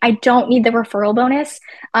 Keep it. I don't need the referral bonus,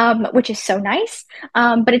 which is so nice.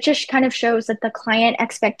 But it just kind of shows that the client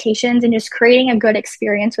expectations and just creating a good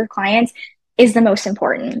experience with clients is the most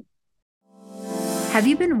important. Have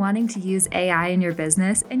you been wanting to use AI in your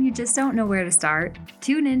business and you just don't know where to start?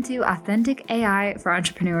 Tune into Authentic AI for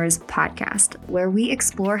Entrepreneurs podcast, where we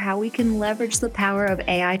explore how we can leverage the power of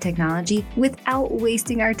AI technology without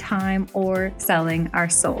wasting our time or selling our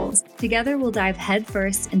souls. Together, we'll dive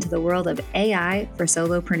headfirst into the world of AI for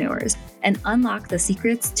solopreneurs and unlock the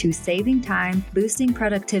secrets to saving time, boosting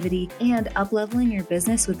productivity, and up-leveling your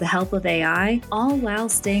business with the help of AI, all while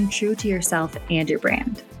staying true to yourself and your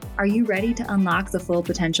brand. Are you ready to unlock the full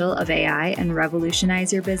potential of AI and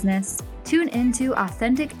revolutionize your business? Tune into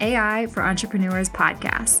Authentic AI for Entrepreneurs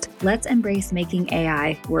podcast. Let's embrace making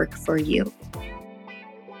AI work for you.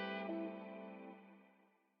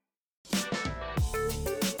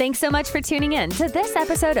 Thanks so much for tuning in to this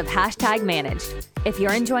episode of #Managed. If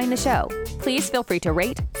you're enjoying the show, please feel free to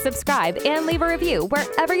rate, subscribe, and leave a review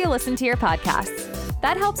wherever you listen to your podcasts.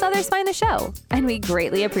 That helps others find the show, and we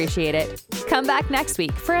greatly appreciate it. Come back next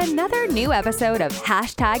week for another new episode of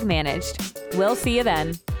 #Managed. We'll see you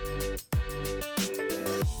then.